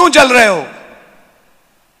 तुम क्यों जल रहे हो?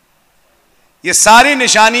 ये सारी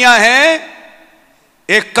निशानियां हैं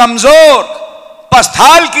एक कमजोर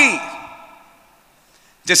पस्थाल की,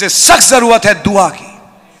 जैसे सख्त जरूरत है दुआ की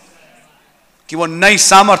कि वो नई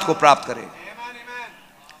सामर्थ को प्राप्त करे।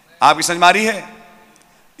 आपकी समझ मारी है?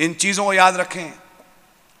 इन चीजों को याद रखें।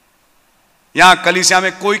 यहां कलीसिया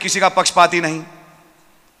में कोई किसी का पक्षपाती नहीं,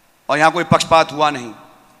 और यहां कोई पक्षपात हुआ नहीं,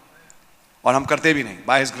 और हम करते भी नहीं,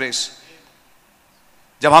 बाय हिज ग्रेस।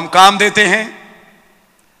 जब हम काम देते हैं,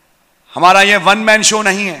 हमारा यह वन मैन शो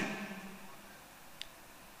नहीं है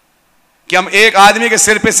कि हम एक आदमी के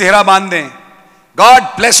सिर पे सेहरा बांध दें, गॉड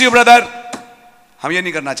ब्लेस यू ब्रदर। हम ये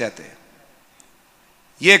नहीं करना चाहते।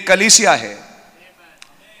 ये कलीसिया है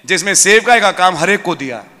जिसमें सेवकाई का काम हर एक को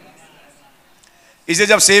दिया। इसे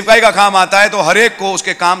जब सेवकाई का काम आता है तो हर एक को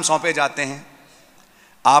उसके काम सौंपे जाते हैं।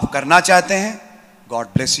 आप करना चाहते हैं, गॉड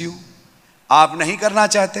ब्लेस यू। आप नहीं करना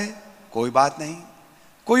चाहते, कोई बात नहीं,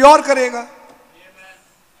 कोई और करेगा।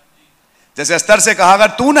 जैसे अस्तर से कहा, अगर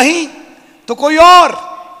तू नहीं तो कोई और,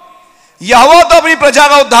 यहोवा तो अपनी प्रजा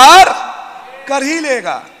का उद्धार कर ही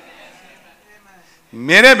लेगा।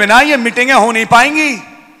 मेरे बिना ये मीटिंगें हो नहीं पाएंगी।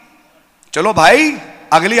 चलो भाई,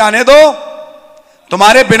 अगली आने दो,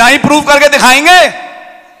 तुम्हारे बिना ही प्रूव करके दिखाएंगे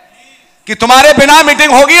कि तुम्हारे बिना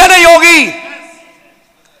मीटिंग होगी या नहीं होगी।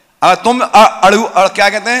 अगर तुम क्या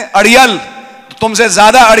कहते हैं, अड़ियल, तो तुमसे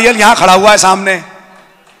ज्यादा अड़ियल यहां खड़ा हुआ है सामने।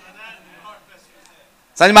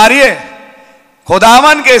 समझ मारिए,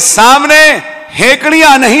 खुदावन के सामने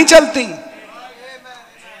हेकड़ियां नहीं चलती।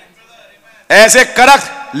 ऐसे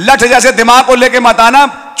करक लठ जैसे दिमाग को लेके मत आना,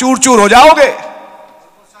 चूर चूर हो जाओगे।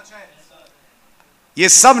 ये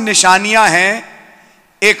सब निशानियां हैं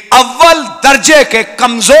एक अव्वल दर्जे के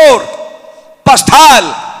कमजोर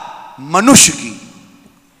पस्थाल मनुष्य की।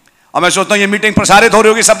 और मैं सोचता हूं ये मीटिंग प्रसारित हो रही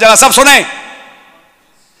होगी सब जगह, सब सुने।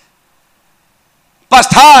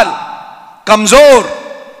 पस्थाल,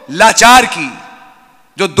 कमजोर, लाचार की,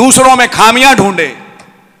 जो दूसरों में खामियां ढूंढे।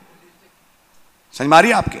 समझ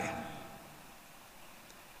मारिए आपके।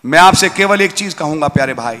 मैं आपसे केवल एक चीज कहूंगा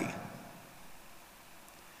प्यारे भाई,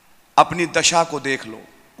 अपनी दशा को देख लो,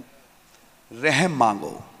 रहम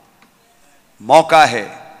मांगो। मौका है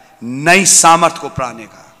नई सामर्थ को पाने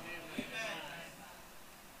का।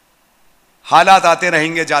 हालात आते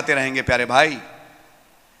रहेंगे, जाते रहेंगे प्यारे भाई,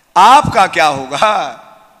 आपका क्या होगा?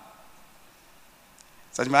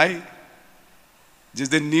 सच में आई, जिस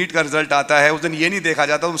दिन नीट का रिजल्ट आता है उस दिन ये नहीं देखा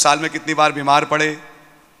जाता तुम साल में कितनी बार बीमार पड़े,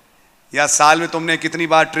 या साल में तुमने कितनी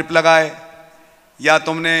बार ट्रिप लगाए, या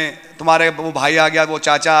तुम्हारे वो भाई आ गया, वो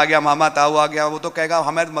चाचा आ गया, मामा ताऊ आ गया। वो तो कहेगा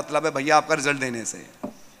हमें मतलब है भैया आपका रिजल्ट देने से।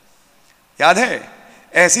 याद है,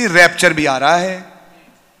 ऐसी रैप्चर भी आ रहा है।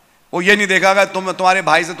 वो ये नहीं देखागा तुम्हारे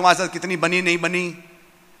भाई से तुम्हारे साथ कितनी बनी नहीं बनी।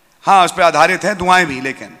 हाँ, उस पर आधारित है दुआएं भी,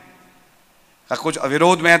 लेकिन कुछ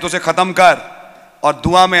विरोध में है तो उसे खत्म कर और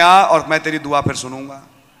दुआ में आ, और मैं तेरी दुआ फिर सुनूंगा।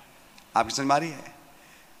 आपकी समझ मारी है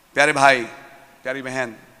प्यारे भाई, प्यारी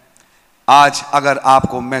बहन। आज अगर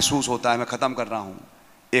आपको महसूस होता है, मैं खत्म कर रहा हूं,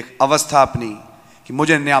 एक अवस्था अपनी कि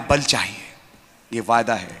मुझे नया बल चाहिए, ये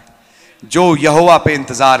वायदा है। जो यहोवा पे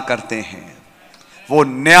इंतजार करते हैं वो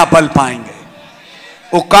नया बल पाएंगे।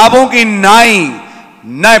 उकाबों की नाई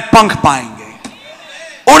नए पंख पाएंगे,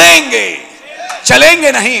 उड़ेंगे,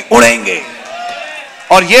 चलेंगे नहीं, उड़ेंगे।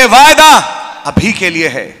 और ये वायदा अभी के लिए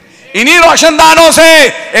है। इन्हीं रोशनदानों से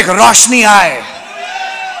एक रोशनी आए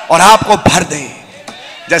और आपको भर दे,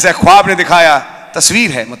 जैसे ख्वाब ने दिखाया,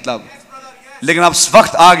 तस्वीर है मतलब, लेकिन अब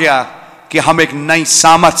वक्त आ गया कि हम एक नई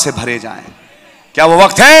सामर्थ से भरे जाएं। क्या वो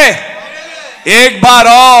वक्त है? एक बार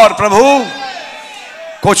और प्रभु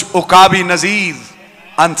कुछ उकाबी नजीर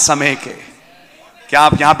अंत समय के। क्या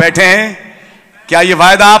आप यहां बैठे हैं? क्या ये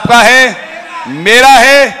वायदा आपका है, मेरा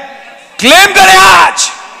है? क्लेम करें आज।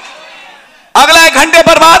 अगला 1 घंटे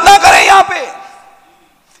बर्बाद ना करें यहां पे।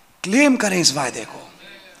 क्लेम करें इस वायदे को।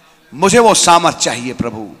 मुझे वो सामर्थ चाहिए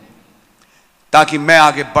प्रभु, ताकि मैं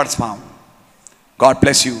आगे बढ़ पाऊं। गॉड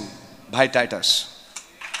ब्लेस यू भाई टाइटस।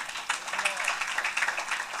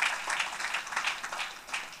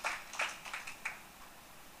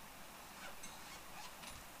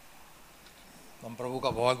 हम प्रभु का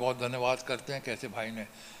बहुत बहुत धन्यवाद करते हैं। कैसे भाई ने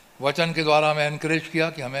वचन के द्वारा हमें एनकरेज किया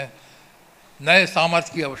कि हमें नए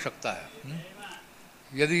सामर्थ्य की आवश्यकता है।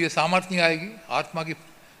 यदि ये सामर्थ्य नहीं आएगी, आत्मा की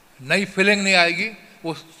नई फीलिंग नहीं आएगी,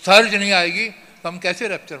 वो सर्ज नहीं आएगी, तो हम कैसे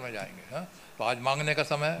रैप्चर में जाएंगे? हाँ, तो आज मांगने का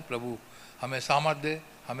समय है। प्रभु हमें सामर्थ्य दे,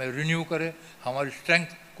 हमें रिन्यू करे, हमारी स्ट्रेंथ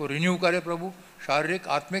को रिन्यू करे। प्रभु शारीरिक,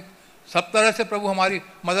 आत्मिक, सब तरह से प्रभु हमारी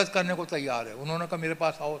मदद करने को तैयार है। उन्होंने कहा मेरे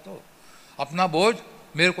पास आओ तो अपना बोझ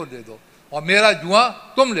मेरे को दे दो और मेरा जुआ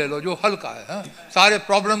तुम ले लो जो हल्का है। हाँ, सारे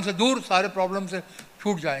प्रॉब्लम से दूर, सारे प्रॉब्लम से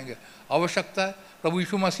छूट जाएंगे। आवश्यकता है प्रभु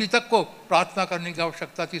यीशु मसीह तक को प्रार्थना करने की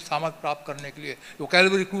आवश्यकता थी सामर्थ प्राप्त करने के लिए। वो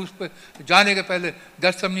कैलवरी क्रूज पे जाने के पहले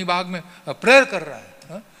गेत्सेमनी बाग में प्रेयर कर रहा है।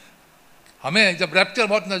 हाँ? हमें जब रैप्चर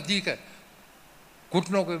बहुत नज़दीक है,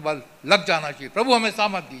 घुटनों के बल लग जाना चाहिए। प्रभु हमें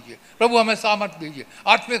सामर्थ दीजिए, प्रभु हमें सामर्थ दीजिए।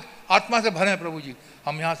 आत्मिक आत्मा से भरें प्रभु जी।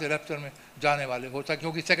 हम यहाँ से रैप्चर में जाने वाले होता,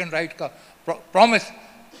 क्योंकि सेकंड राइट का प्रॉमिस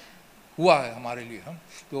हुआ है हमारे लिए। हम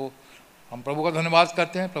तो हम प्रभु का धन्यवाद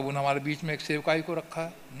करते हैं। प्रभु ने हमारे बीच में एक सेवकाई को रखा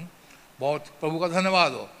है, बहुत प्रभु का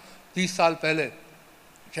धन्यवाद हो। 30 साल पहले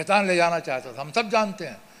शैतान ले जाना चाहता था, हम सब जानते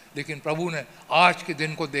हैं, लेकिन प्रभु ने आज के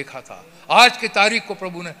दिन को देखा था, आज की तारीख को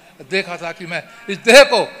प्रभु ने देखा था कि मैं इस देह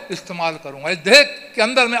को इस्तेमाल करूंगा, इस देह के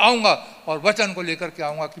अंदर मैं आऊँगा और वचन को लेकर के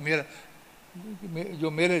आऊँगा कि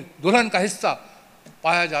जो मेरे दुल्हन का हिस्सा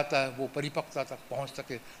पाया जाता है वो परिपक्वता तक पहुँच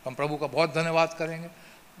सके। हम प्रभु का बहुत धन्यवाद करेंगे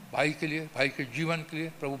भाई के लिए, भाई के जीवन के लिए।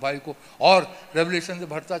 प्रभु भाई को और रेवलेशन से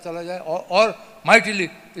भरता चला जाए और माइटिली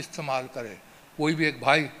इस्तेमाल करे। कोई भी एक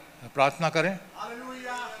भाई प्रार्थना करें।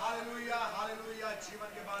 Hallelujah, hallelujah, hallelujah. जीवन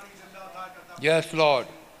के बानी जिंदा उद्धार करता है। यस लॉर्ड,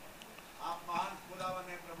 आप महान खुदावन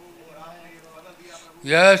हैं प्रभु, और आपने ये बदल दिया प्रभु।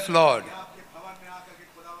 यस लॉर्ड, आपके भवन में आकर के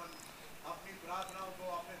खुदावन अपनी प्रार्थनाओं को,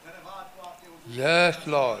 अपने धन्यवाद को आपके हुजूर यस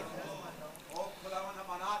लॉर्ड। ओ खुदावन, हम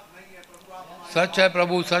अनाथ नहीं है प्रभु, आप हमारे सच है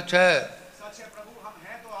प्रभु, सच है। सच है प्रभु, हम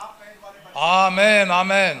हैं तो आप कहीं वाले बच्चे, आमेन,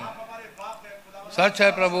 आमेन। आप हमारे बाप हैं खुदावन। सच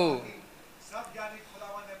है प्रभु, सब ज्ञानी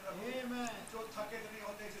खुदावन है प्रभु, जो थके नहीं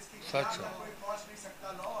होते, जिसकी सच ज्ञान है। में कोई पहुंच नहीं सकता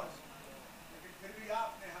लॉर्ड, लेकिन फिर भी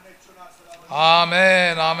आपने हमें चुना खुदावन।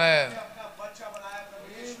 आमेन, आमेन, अपना बच्चा बनाया प्रभु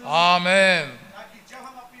यीशु, आमेन। ताकि जब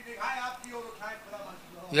हम अपनी निगाहें आपकी ओर उठाएं खुदावन,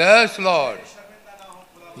 यस लॉर्ड, शर्मिंदा ना हो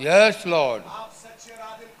खुदावन। Yes Lord. आप सच्चे और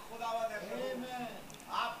आदिल खुदावन है प्रभु,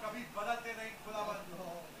 आप कभी बदलते नहीं खुदावन।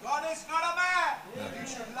 God is not a man that he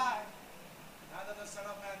should lie, neither the son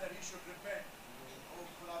of man that he should repent. Oh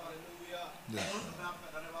खुदावन, मैं आपका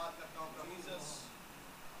धन्यवाद करता हूँ प्रभु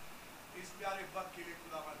इस प्यारे वक्त के लिए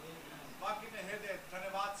खुदावन। बाकी में हृदय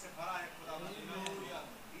धन्यवाद से भरा है खुदावन।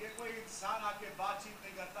 ये कोई इंसान आके बातचीत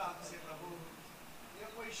नहीं करता हमसे प्रभु, ये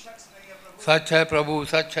कोई शख्स नहीं है प्रभु। सच है प्रभु,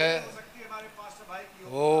 सच है। हो सकती है हमारे पास्टर भाई की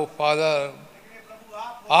हो, ओ फादर, लेकिन ये प्रभु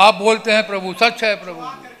आप बोलते हैं प्रभु, सच है प्रभु।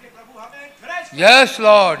 करके प्रभु हमें encourage yes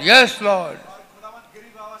Lord, yes Lord. और खुदावन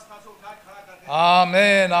गरीब अवस्था से उठा खड़ा कर दे।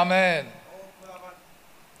 आमेन, आमेन। ओ खुदावन,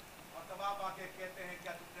 और तब आप आके कहते हैं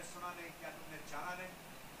क्या तुमने सुना नहीं, क्या तुमने जाना नहीं।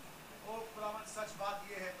 ओ खुदावन, सच बात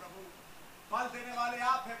ये है प्रभु, बल देने वाले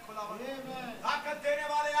आप हैं खुदावन, ताकत देने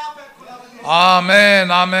वाले आप हैं खुदावन,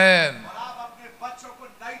 आमेन, आमेन। और आप अपने बच्चों को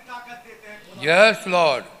नई ताकत देते हैं खुदावन, यस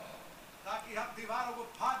लॉर्ड, ताकि हम दीवारों को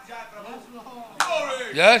भाग जाए प्रभु।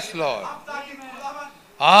 यस लॉर्ड, हम ताकि खुदावन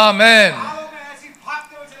आमेन। पहाड़ों में ऐसी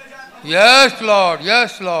भागते हुए चले जाए प्रभु। Yes Lord,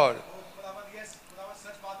 yes Lord. ओ खुदावन, यस खुदावन,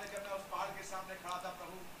 सच बात है। जब मैं उस पहाड़ के सामने खड़ा था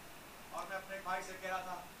प्रभु, और मैं अपने भाई से कह रहा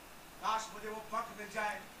था काश मुझे वो पंख मिल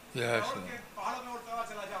जाए, यस और के पहाड़ों में उड़ता हुआ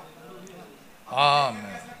चला जाऊं। आमेन।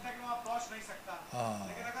 ऐसा लगता है कि वहां पहुंच नहीं सकता, हाँ।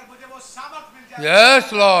 लेकिन अगर मुझे वो सामर्थ मिल जाए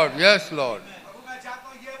यस लॉर्ड, यस लॉर्ड। प्रभु, मैं चाहता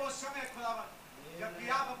हूँ ये वो समय खुदावन जबकि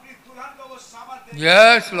आप अपनी दुल्हन को वो सामर्थ देंगे।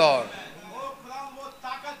 यस लॉर्ड, वो खुदावन वो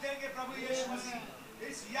ताकत देंगे प्रभु यीशु मसीह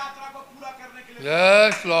इस यात्रा को पूरा करने के लिए।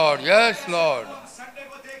 Yes Lord, yes Lord. हम संडे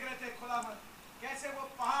को देख रहे थे खुदावन, कैसे वो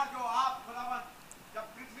पहाड़ जो आप खुदावन जब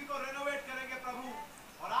पृथ्वी को रेनोवेट करेंगे प्रभु,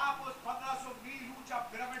 और आप उस 1500 मील ऊंचा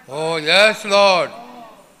पिरामिड ओ यस लॉर्ड,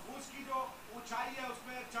 उसकी जो ऊंचाई है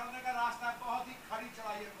उसमें चढ़ने का रास्ता है, बहुत ही खड़ी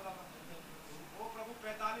चढ़ाई है खुदावन। वो प्रभु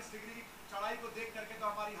 45 डिग्री की चढ़ाई को देख करके तो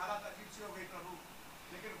हमारी हालत अजीब सी हो गई प्रभु,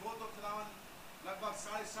 लेकिन वो तो खुदावन लगभग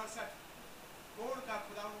 67.5 कोण का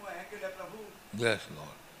खुदावन वो एंगल है प्रभु। Yes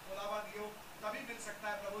Lord. खुदावन ये तभी मिल सकता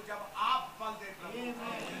है प्रभु जब आप बल दे प्रभु,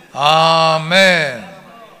 आमेन,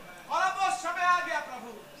 और अब वो समय आ गया प्रभु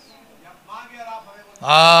जब मांगे और आप हमें वो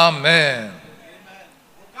आमेन।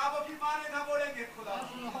 काबों की माने ना बोलेंगे खुदा। ओ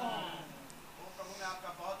प्रभु, मैं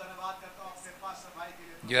आपका बहुत धन्यवाद करता हूँ अपने पास्टर भाई के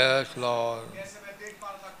लिए। यस लॉर्ड, कैसे मैं देख पा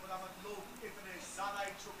रहा था खुदावन, लोग इतने ज्यादा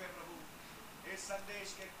इच्छुक है प्रभु इस संदेश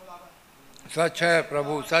के खुदावन। सच है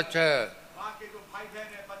प्रभु, सच है, वहाँ के जो भाई बहन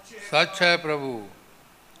है, बच्चे हैं, सच है प्रभु।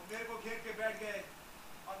 वो मेरे को घेर के बैठ गए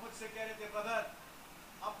और मुझसे कह रहे थे ब्रदर,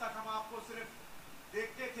 अब तक हम आपको सिर्फ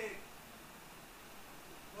देखते थे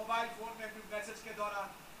मोबाइल फोन में मैसेज के दौरान,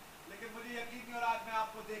 लेकिन मुझे यकीन नहीं और आज मैं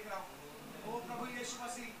आपको देख रहा हूँ। ओ प्रभु यीशु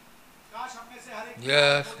मसीह, काश हम में से हर एक की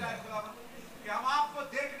Yes. हो जाए खुदावन कि हम आपको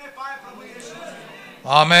देखने पाए प्रभु यीशु मसीह।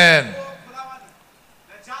 आमेन, ओ खुदावन,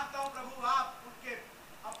 मैं जानता हूँ प्रभु आप उनके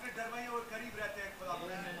अपने डरवैयों के करीब रहते हैं खुदावन।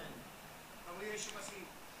 प्रभु यीशु मसीह,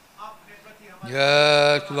 अपने प्रति हमारे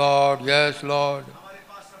यस लॉर्ड, यस लॉर्ड। हमारे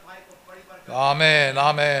पास्टर भाई को बड़ी बरकत। आमेन,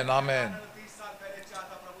 आमेन, आमेन। 30 साल पहले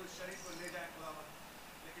चाहता प्रभु इस शरीर को ले जाए खुदावन,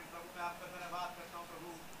 लेकिन प्रभु मैं आपका धन्यवाद करता हूँ प्रभु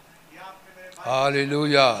कि आपने मेरे भाई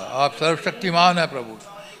हालेलुया, आप सर्वशक्तिमान है प्रभु,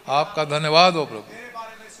 आपका धन्यवाद हो प्रभु। मेरे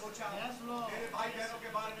बारे में सोचा, मेरे भाई बहनों के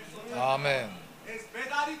बारे में सोचा, आमेन, इस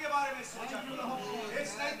बेदारी के बारे में सोचा,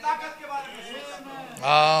 इस नई ताकत के बारे में सोचा।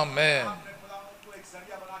 आमेन, आपने खुदावन को एक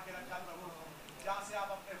जरिया बना के रखा प्रभु, जहाँ से आप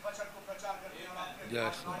अपने वचन को प्रचार करते हैं और अपने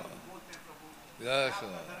Yes, भाई Lord. को बोलते हैं प्रभु। Yes, मैं आपका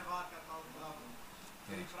Lord. धन्यवाद करता हूँ खुदावन।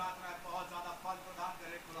 मेरी प्रार्थना है बहुत ज्यादा फल प्रदान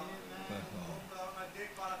करे खुदावन। ओ खुदावन, मैं देख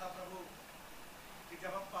पा रहा था प्रभु कि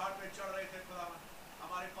जब हम पहाड़ पे चढ़ रहे थे खुदावन,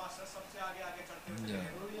 हमारे पास सबसे आगे आगे चढ़ते हुए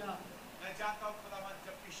चले। मैं जानता हूँ खुदावन,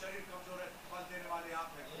 जबकि शरीर कमजोर है, फल देने वाले आप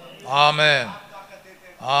हैं। आमेन, आप ताकत देते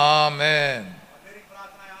हैं। आमेन, और मेरी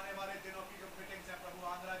प्रार्थना है आने वाले दिनों की जो मीटिंग्स है प्रभु,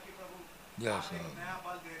 आंध्रा की प्रभु, यस, आप एक नया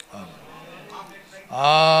बल दे, आप एक नई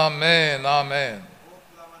आमेन, आमेन, ओ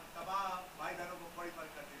खुदावन तमाम भाई बहनों को बड़ी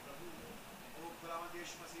बरकत दे प्रभु। ओ खुदावन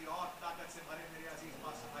यीशु मसीह और ताकत से भरे मेरे अजीज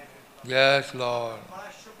पास भाई हैं। यस लॉर्ड, बड़ा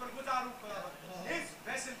शुक्रगुजार हूँ खुदावन इस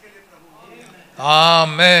वैसल के लिए प्रभु।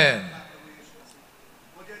 आमेन, प्रभु यीशु मसीह,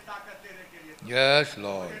 मुझे ताकत देने के लिए, यस मुझे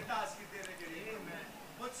लॉर्ड, ताजगी देने के लिए,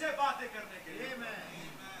 मुझसे बातें करने के लिए मैं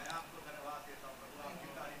आपको धन्यवाद देता हूँ प्रभु, आपकी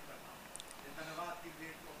तारीफ करता हूँ। ये धन्यवाद की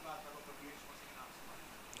भेंट को प्रार्थना को प्रभु यीशु मसीह के नाम से मांगता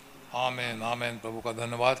हूँ। आमेन, आमेन। प्रभु का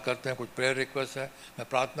धन्यवाद करते हैं। कुछ प्रेयर रिक्वेस्ट है, मैं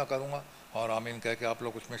प्रार्थना करूंगा और आमीन कह के आप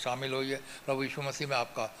लोग उसमें शामिल होइए। प्रभु यीशु मसीह में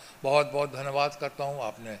आपका बहुत बहुत धन्यवाद करता हूं।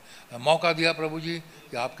 आपने मौका दिया प्रभु जी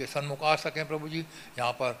कि आपके सन्मुख आ सकें प्रभु जी।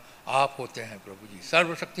 यहाँ पर आप होते हैं प्रभु जी,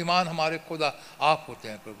 सर्वशक्तिमान हमारे खुदा आप होते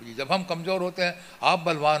हैं प्रभु जी। जब हम कमज़ोर होते हैं आप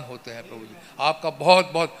बलवान होते हैं प्रभु जी। आपका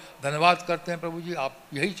बहुत बहुत धन्यवाद करते हैं प्रभु जी। आप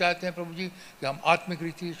यही चाहते हैं प्रभु जी कि हम आत्मिक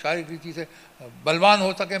रीति शारीरिक रीति से बलवान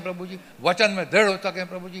हो सकें प्रभु जी, वचन में दृढ़ हो सकें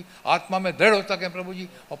प्रभु जी, आत्मा में दृढ़ हो सकें प्रभु जी,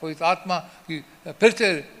 और पवित्र आत्मा की फिर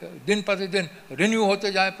से दिन प्रतिदिन रिन्यू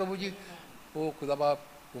होते जाए प्रभु जी। वो खुदा बाप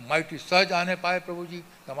वो माइटी सहज आने पाए प्रभु जी,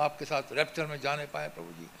 हम आपके साथ रैप्चर में जाने पाए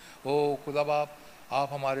प्रभु जी। ओ खुदा बाप आप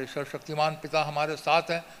हमारे सर्वशक्तिमान पिता हमारे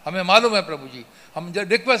साथ हैं, हमें मालूम है प्रभु जी। हम जो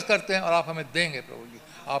रिक्वेस्ट करते हैं और आप हमें देंगे प्रभु जी।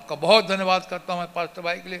 आपका बहुत धन्यवाद करता हूँ मैं पास्टर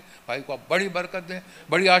भाई के लिए। भाई को आप बड़ी बरकत दें,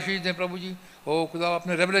 बड़ी आशीष दें प्रभु जी। ओ खुदा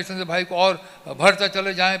अपने रेवलेशन से भाई को और भरते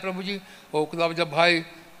चले जाएं प्रभु जी। ओ खुदा जब भाई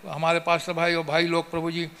हमारे पास्टर भाई और भाई लोग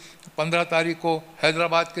प्रभु जी 15 तारीख को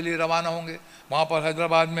हैदराबाद के लिए रवाना होंगे, वहाँ पर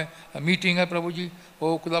हैदराबाद में मीटिंग है प्रभु जी।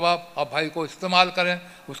 ओ खुदा बाप आप भाई को इस्तेमाल करें।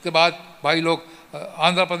 उसके बाद भाई लोग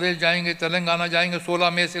आंध्र प्रदेश जाएंगे, तेलंगाना जाएंगे। 16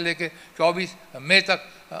 मई से लेकर 24 मई तक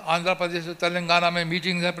आंध्र प्रदेश से तेलंगाना में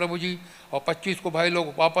मीटिंग है प्रभु जी, और 25 को भाई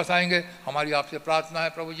लोग वापस आएंगे। हमारी आपसे प्रार्थना है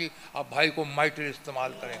प्रभु जी आप भाई को माइटी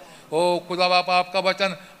इस्तेमाल करें। ओ खुदा बाप आपका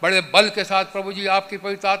वचन बड़े बल के साथ प्रभु जी, आपकी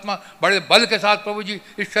पवित्र आत्मा बड़े बल के साथ प्रभु जी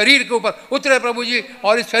इस शरीर के ऊपर उतरे प्रभु जी,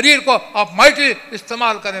 और इस शरीर को आप माइटी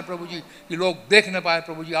इस्तेमाल करें प्रभु जी, कि लोग देख न पाए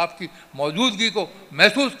प्रभु जी, आपकी मौजूदगी को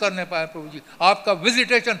महसूस करने पाए प्रभु जी, आपका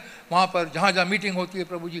विजिटेशन वहाँ पर जहाँ जहाँ मीटिंग होती है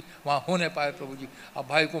प्रभु जी वहाँ होने पाए प्रभु जी। आप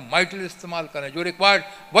भाई को माइटली इस्तेमाल करें, जो रिक्वायर्ड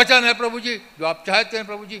वचन है प्रभु जी, जो आप चाहते हैं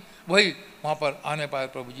प्रभु जी वही वहाँ पर आने पाए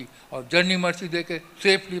प्रभु जी। और जर्नी मर्सी दे के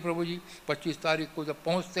सेफली प्रभु जी 25 तारीख को जब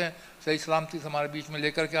पहुँचते हैं सही सलामती से हमारे बीच में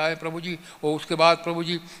लेकर के आए प्रभु जी। और उसके बाद प्रभु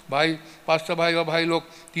जी भाई पास्टर भाई और भाई लोग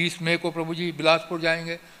 30 मई को प्रभु जी बिलासपुर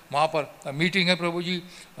जाएंगे, वहाँ पर मीटिंग है प्रभु जी,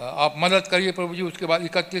 आप मदद करिए प्रभु जी। उसके बाद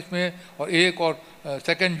 31 मई और 1 और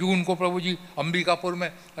 2 जून को प्रभु जी अंबिकापुर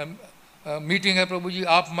में मीटिंग है प्रभु जी,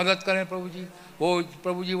 आप मदद करें प्रभु जी। वो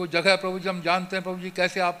प्रभु जी वो जगह प्रभु जी हम जानते हैं प्रभु जी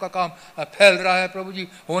कैसे आपका काम फैल रहा है प्रभु जी,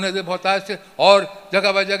 होने दे बहुत आज से और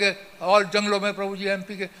जगह ब जगह और जंगलों में प्रभु जी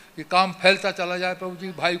एमपी के ये काम फैलता चला जाए प्रभु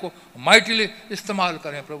जी। भाई को माइटली इस्तेमाल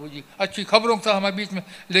करें प्रभु जी, अच्छी खबरों के साथ हमारे बीच में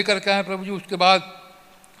लेकर के आए प्रभु जी। उसके बाद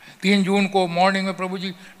 3 जून को मॉर्निंग में प्रभु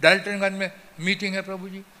जी डाल्टनगंज में मीटिंग है प्रभु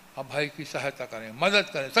जी, आप भाई की सहायता करें, मदद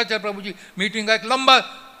करें। सच है प्रभु जी मीटिंग का एक लंबा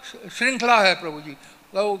श्रृंखला है प्रभु जी,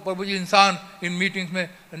 तो प्रभु जी इंसान इन मीटिंग्स में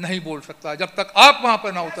नहीं बोल सकता जब तक आप वहाँ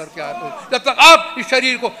पर ना उतर के आए प्रभु, जब तक आप इस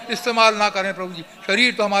शरीर को इस्तेमाल ना करें प्रभु जी।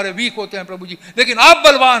 शरीर तो हमारे वीक होते हैं प्रभु जी, लेकिन आप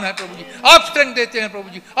बलवान हैं प्रभु जी, आप स्ट्रेंथ देते हैं प्रभु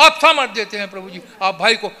जी, आप सामर्थ देते हैं प्रभु जी। आप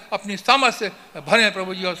भाई को अपनी सामर्थ से भरें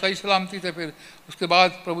प्रभु जी, और सही सलामती से फिर उसके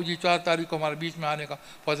बाद प्रभु जी 4 तारीख को हमारे बीच में आने का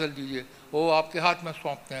फजल दीजिए। वो आपके हाथ में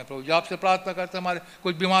सौंपते हैं प्रभु जी। आपसे प्रार्थना करते हैं हमारे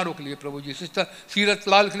कुछ बीमारों के लिए प्रभु जी, सिस्टर सीरत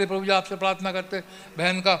लाल के लिए प्रभु जी आपसे प्रार्थना करते हैं,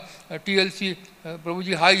 बहन का TLC प्रभु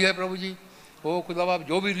जी हाई है प्रभु जी। वो खुदा बाप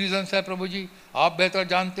जो भी रीजंस है प्रभु जी आप बेहतर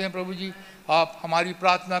जानते हैं प्रभु जी, आप हमारी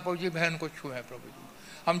प्रार्थना प्रभु जी बहन को छुएं प्रभु जी।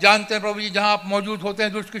 हम जानते हैं प्रभु जी जहाँ आप मौजूद होते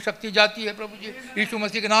हैं दुष्ट की शक्ति जाती है प्रभु जी। यीशु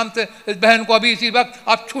मसीह के नाम से इस बहन को अभी इसी वक्त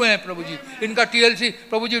आप छुएं प्रभु जी, इनका TLC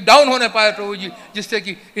प्रभु जी डाउन होने पाए प्रभु जी, जिससे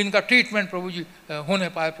कि इनका ट्रीटमेंट प्रभु जी होने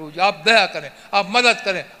पाए प्रभु जी। आप दया करें, आप मदद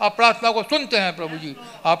करें, आप प्रार्थना को सुनते हैं प्रभु जी।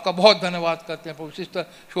 आपका बहुत धन्यवाद करते हैं प्रभु। सिस्टर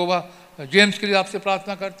शोभा जेम्स के लिए आपसे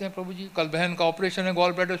प्रार्थना करते हैं प्रभु जी, कल बहन का ऑपरेशन है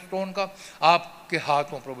गॉल ब्लैडर स्टोन का, आपके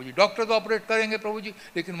हाथ हों प्रभु जी। डॉक्टर तो ऑपरेट करेंगे प्रभु जी,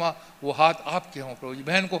 लेकिन वहाँ वो हाथ आपके हों प्रभु जी।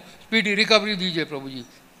 बहन को स्पीडी रिकवरी दीजिए प्रभु जी।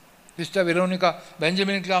 सिस्टर वेरोनिका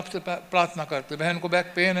बेंजामिन के लिए आपसे प्रार्थना करते, बहन को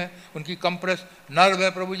बैक पेन है, उनकी कंप्रेस नर्व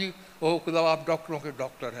है प्रभु जी। ओह खुदा आप डॉक्टरों के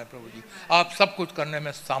डॉक्टर हैं प्रभु जी, आप सब कुछ करने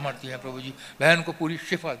में सामर्थ्य हैं प्रभु जी। बहन को पूरी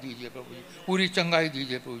शिफा दीजिए प्रभु जी, पूरी चंगाई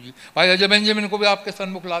दीजिए प्रभु जी। भाई अजय बेंजामिन को भी आपके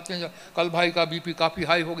सन्मुख लाते हैं, कल भाई का BP काफ़ी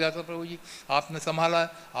हाई हो गया था प्रभु जी, आपने संभाला है,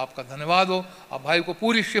 आपका धन्यवाद हो। आप भाई को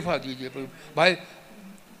पूरी शिफा दीजिए प्रभु। भाई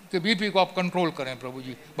के बीपी को आप कंट्रोल करें प्रभु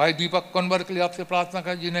जी। भाई दीपक कन्वर के लिए आपसे प्रार्थना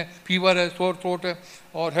करें, जिन्हें फीवर है, सोर थ्रोट है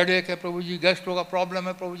और हेडेक है प्रभु जी, गैस्ट्रो का प्रॉब्लम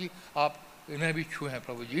है प्रभु जी, आप इन्हें भी छुएं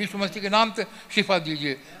प्रभु जी, यीशु मसीह के नाम से शिफा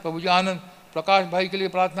दीजिए प्रभु जी। आनंद प्रकाश भाई के लिए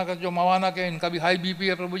प्रार्थना करें, जो मवाना के, इनका भी हाई बीपी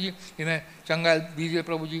है प्रभु जी, इन्हें चंगा दीजिए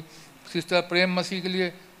प्रभु जी। सिस्टर प्रेम मसीह के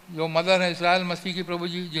लिए, जो मदर है इसराइल मसीह की प्रभु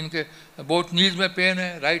जी, जिनके बोथ नीज में पेन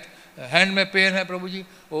है, राइट हैंड में पेन है प्रभु जी,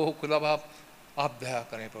 ओ खुदा बाप आप दया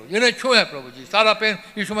करें प्रभु जी, इन्हें छुएं प्रभु जी, सारा पेन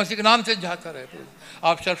यीशु मसीह के नाम से जाता रहे प्रभु जी।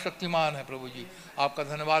 आप सर्वशक्तिमान हैं प्रभु जी, आपका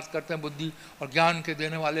धन्यवाद करते हैं, बुद्धि और ज्ञान के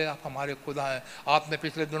देने वाले आप हमारे खुदा हैं। आपने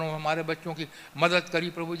पिछले दिनों में हमारे बच्चों की मदद करी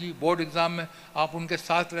प्रभु जी, बोर्ड एग्ज़ाम में आप उनके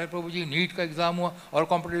साथ रहे प्रभु जी, नीट का एग्ज़ाम हुआ और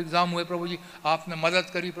कॉम्पिटिटिव एग्ज़ाम हुए प्रभु जी, आपने मदद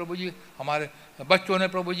करी प्रभु जी। हमारे बच्चों ने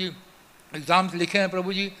प्रभु जी एग्जाम्स लिखे हैं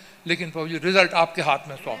प्रभु जी, लेकिन प्रभु जी रिजल्ट आपके हाथ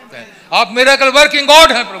में सौंपते हैं। आप मिरेकल वर्किंग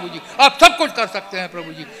गॉड हैं प्रभु जी, आप सब कुछ कर सकते हैं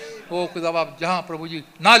प्रभु जी। ओ खुदा आप जहाँ प्रभु जी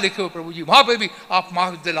ना लिखे हो प्रभु जी, वहाँ पे भी आप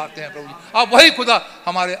मार्क्स दिलाते हैं प्रभु जी। आप वही खुदा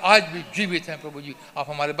हमारे आज भी जीवित हैं प्रभु जी। आप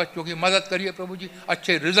हमारे बच्चों की मदद करिए प्रभु जी,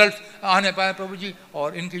 अच्छे रिजल्ट आने पाए प्रभु जी,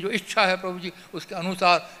 और इनकी जो इच्छा है प्रभु जी उसके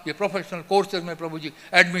अनुसार ये प्रोफेशनल कोर्सेज में प्रभु जी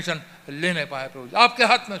एडमिशन लेने पाए प्रभु जी। आपके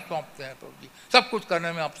हाथ में सौंपते हैं प्रभु जी, सब कुछ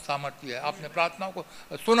करने में आप सामर्थ्य है। आपने प्रार्थनाओं को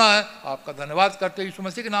सुना है, आपका धन्यवाद करते यीशु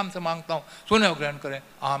मसीह के नाम से मांगता हूँ, सुने और ग्रहण करें,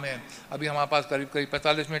 आमीन। अभी हमारे पास करीब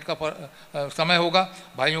 45 मिनट का समय होगा,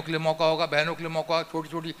 भाइयों के लिए मौका होगा, बहनों के लिए मौका, छोटी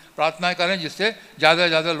छोटी प्रार्थनाएं करें जिससे ज़्यादा से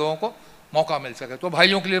ज़्यादा लोगों को मौका मिल सके। तो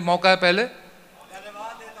भाइयों के लिए मौका है पहले।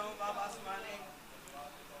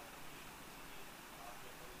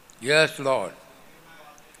 Yes Lord,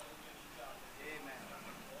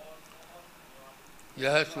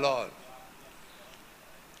 yes Lord,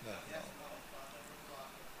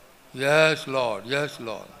 yes Lord, yes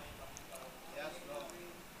Lord,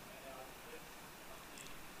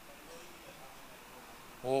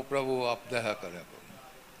 ओ प्रभु आप दया करें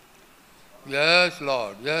प्रभु। Yes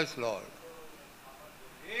Lord, yes Lord,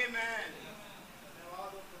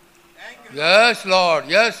 yes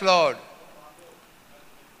Lord, yes Lord,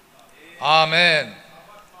 amen,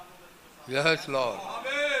 yes Lord,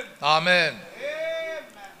 amen,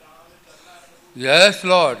 yes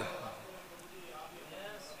Lord,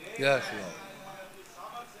 yes Lord,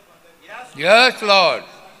 yes Lord,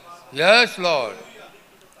 yes Lord,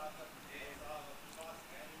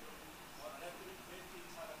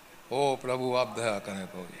 ओ प्रभु आप दया करें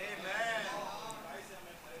प्रभु।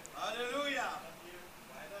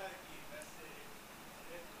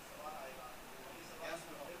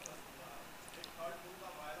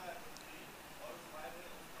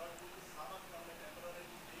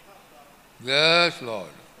 Yes,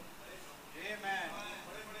 Lord.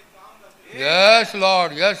 Yes,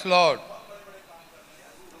 Lord. Yes, Lord.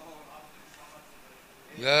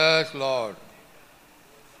 Yes, Lord.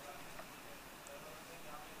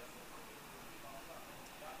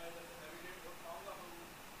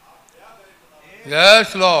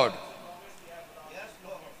 Yes, Lord.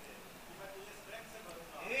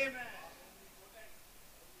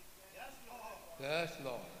 Yes,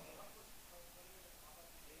 Lord.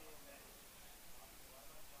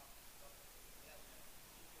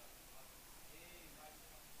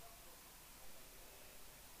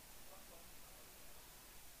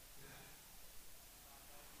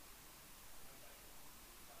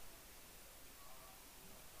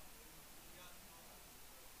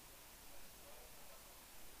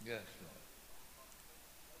 Yes, Lord.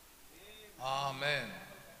 Amen.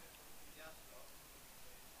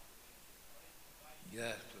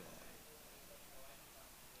 Yes, Lord.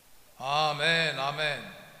 Amen. Amen.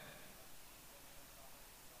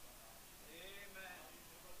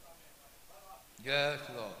 Yes,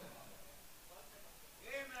 Lord.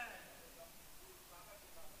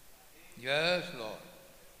 Yes, Lord.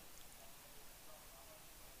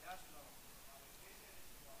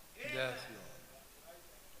 Yes, Lord.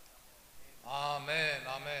 Amen.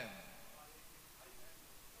 Amen.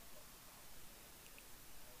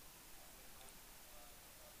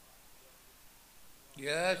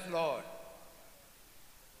 Yes, Lord.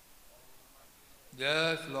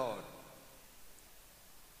 Yes, Lord.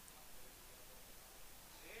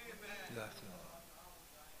 Yes, Lord.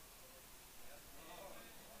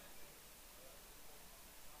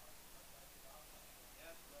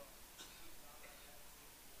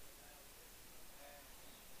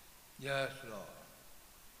 Yes, Lord.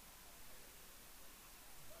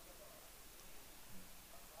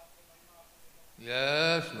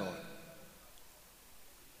 Yes, Lord.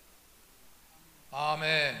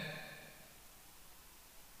 Amen.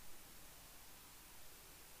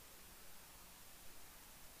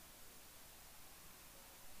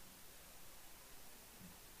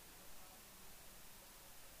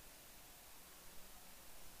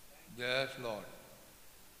 Yes, Lord.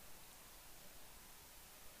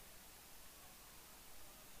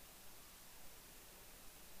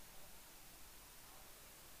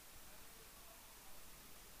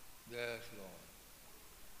 Yes, Lord.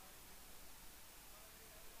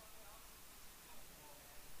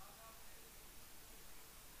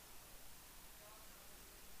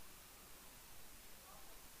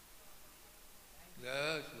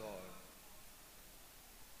 Yes, Lord.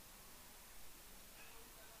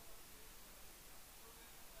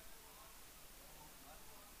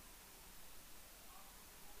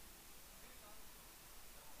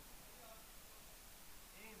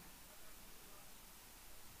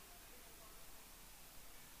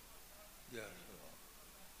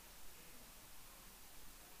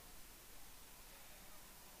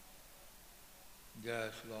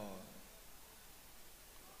 Yes, Lord. Yes, Lord.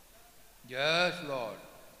 Yes, Lord.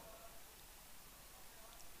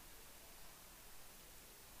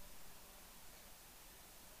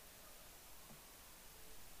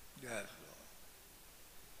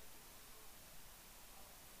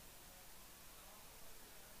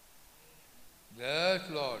 Yes, Lord. Yes,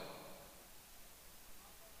 Lord.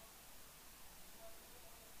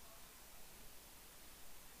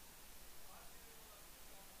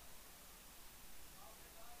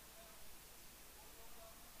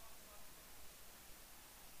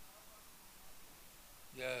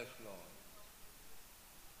 Yes, Lord.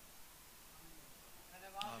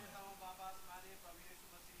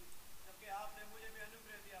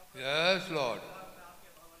 Yes, Lord.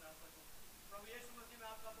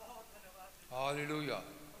 Hallelujah.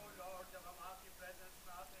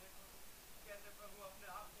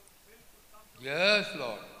 Yes,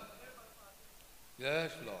 Lord.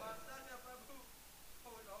 Yes, Lord.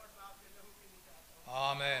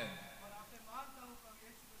 Amen.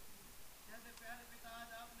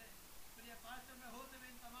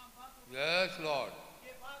 Yes, Lord.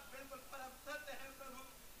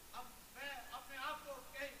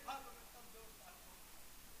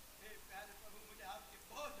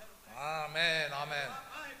 Amen. Amen.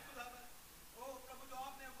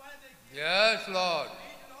 Yes, Lord.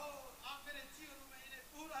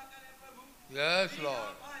 Yes, Lord.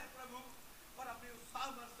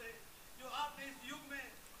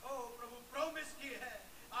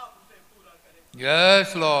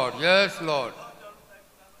 Yes, Lord. Yes, Lord.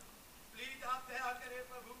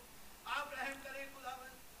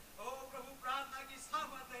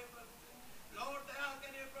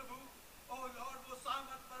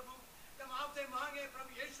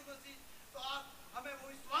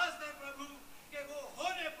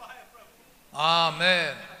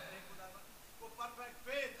 Amen.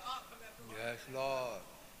 Yes, Lord.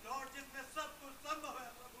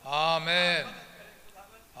 Amen.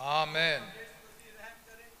 Amen.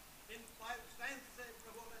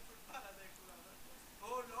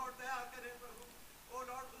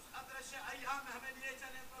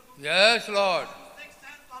 Yes, Lord.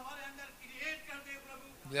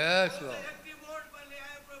 Yes, Lord.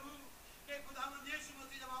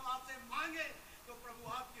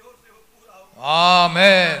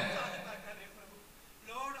 Amen.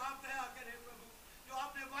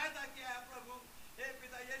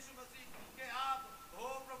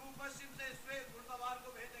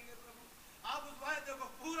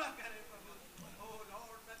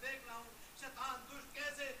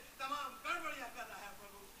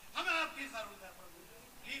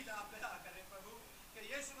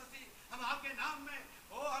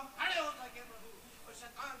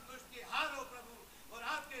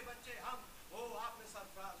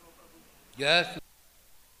 Yes.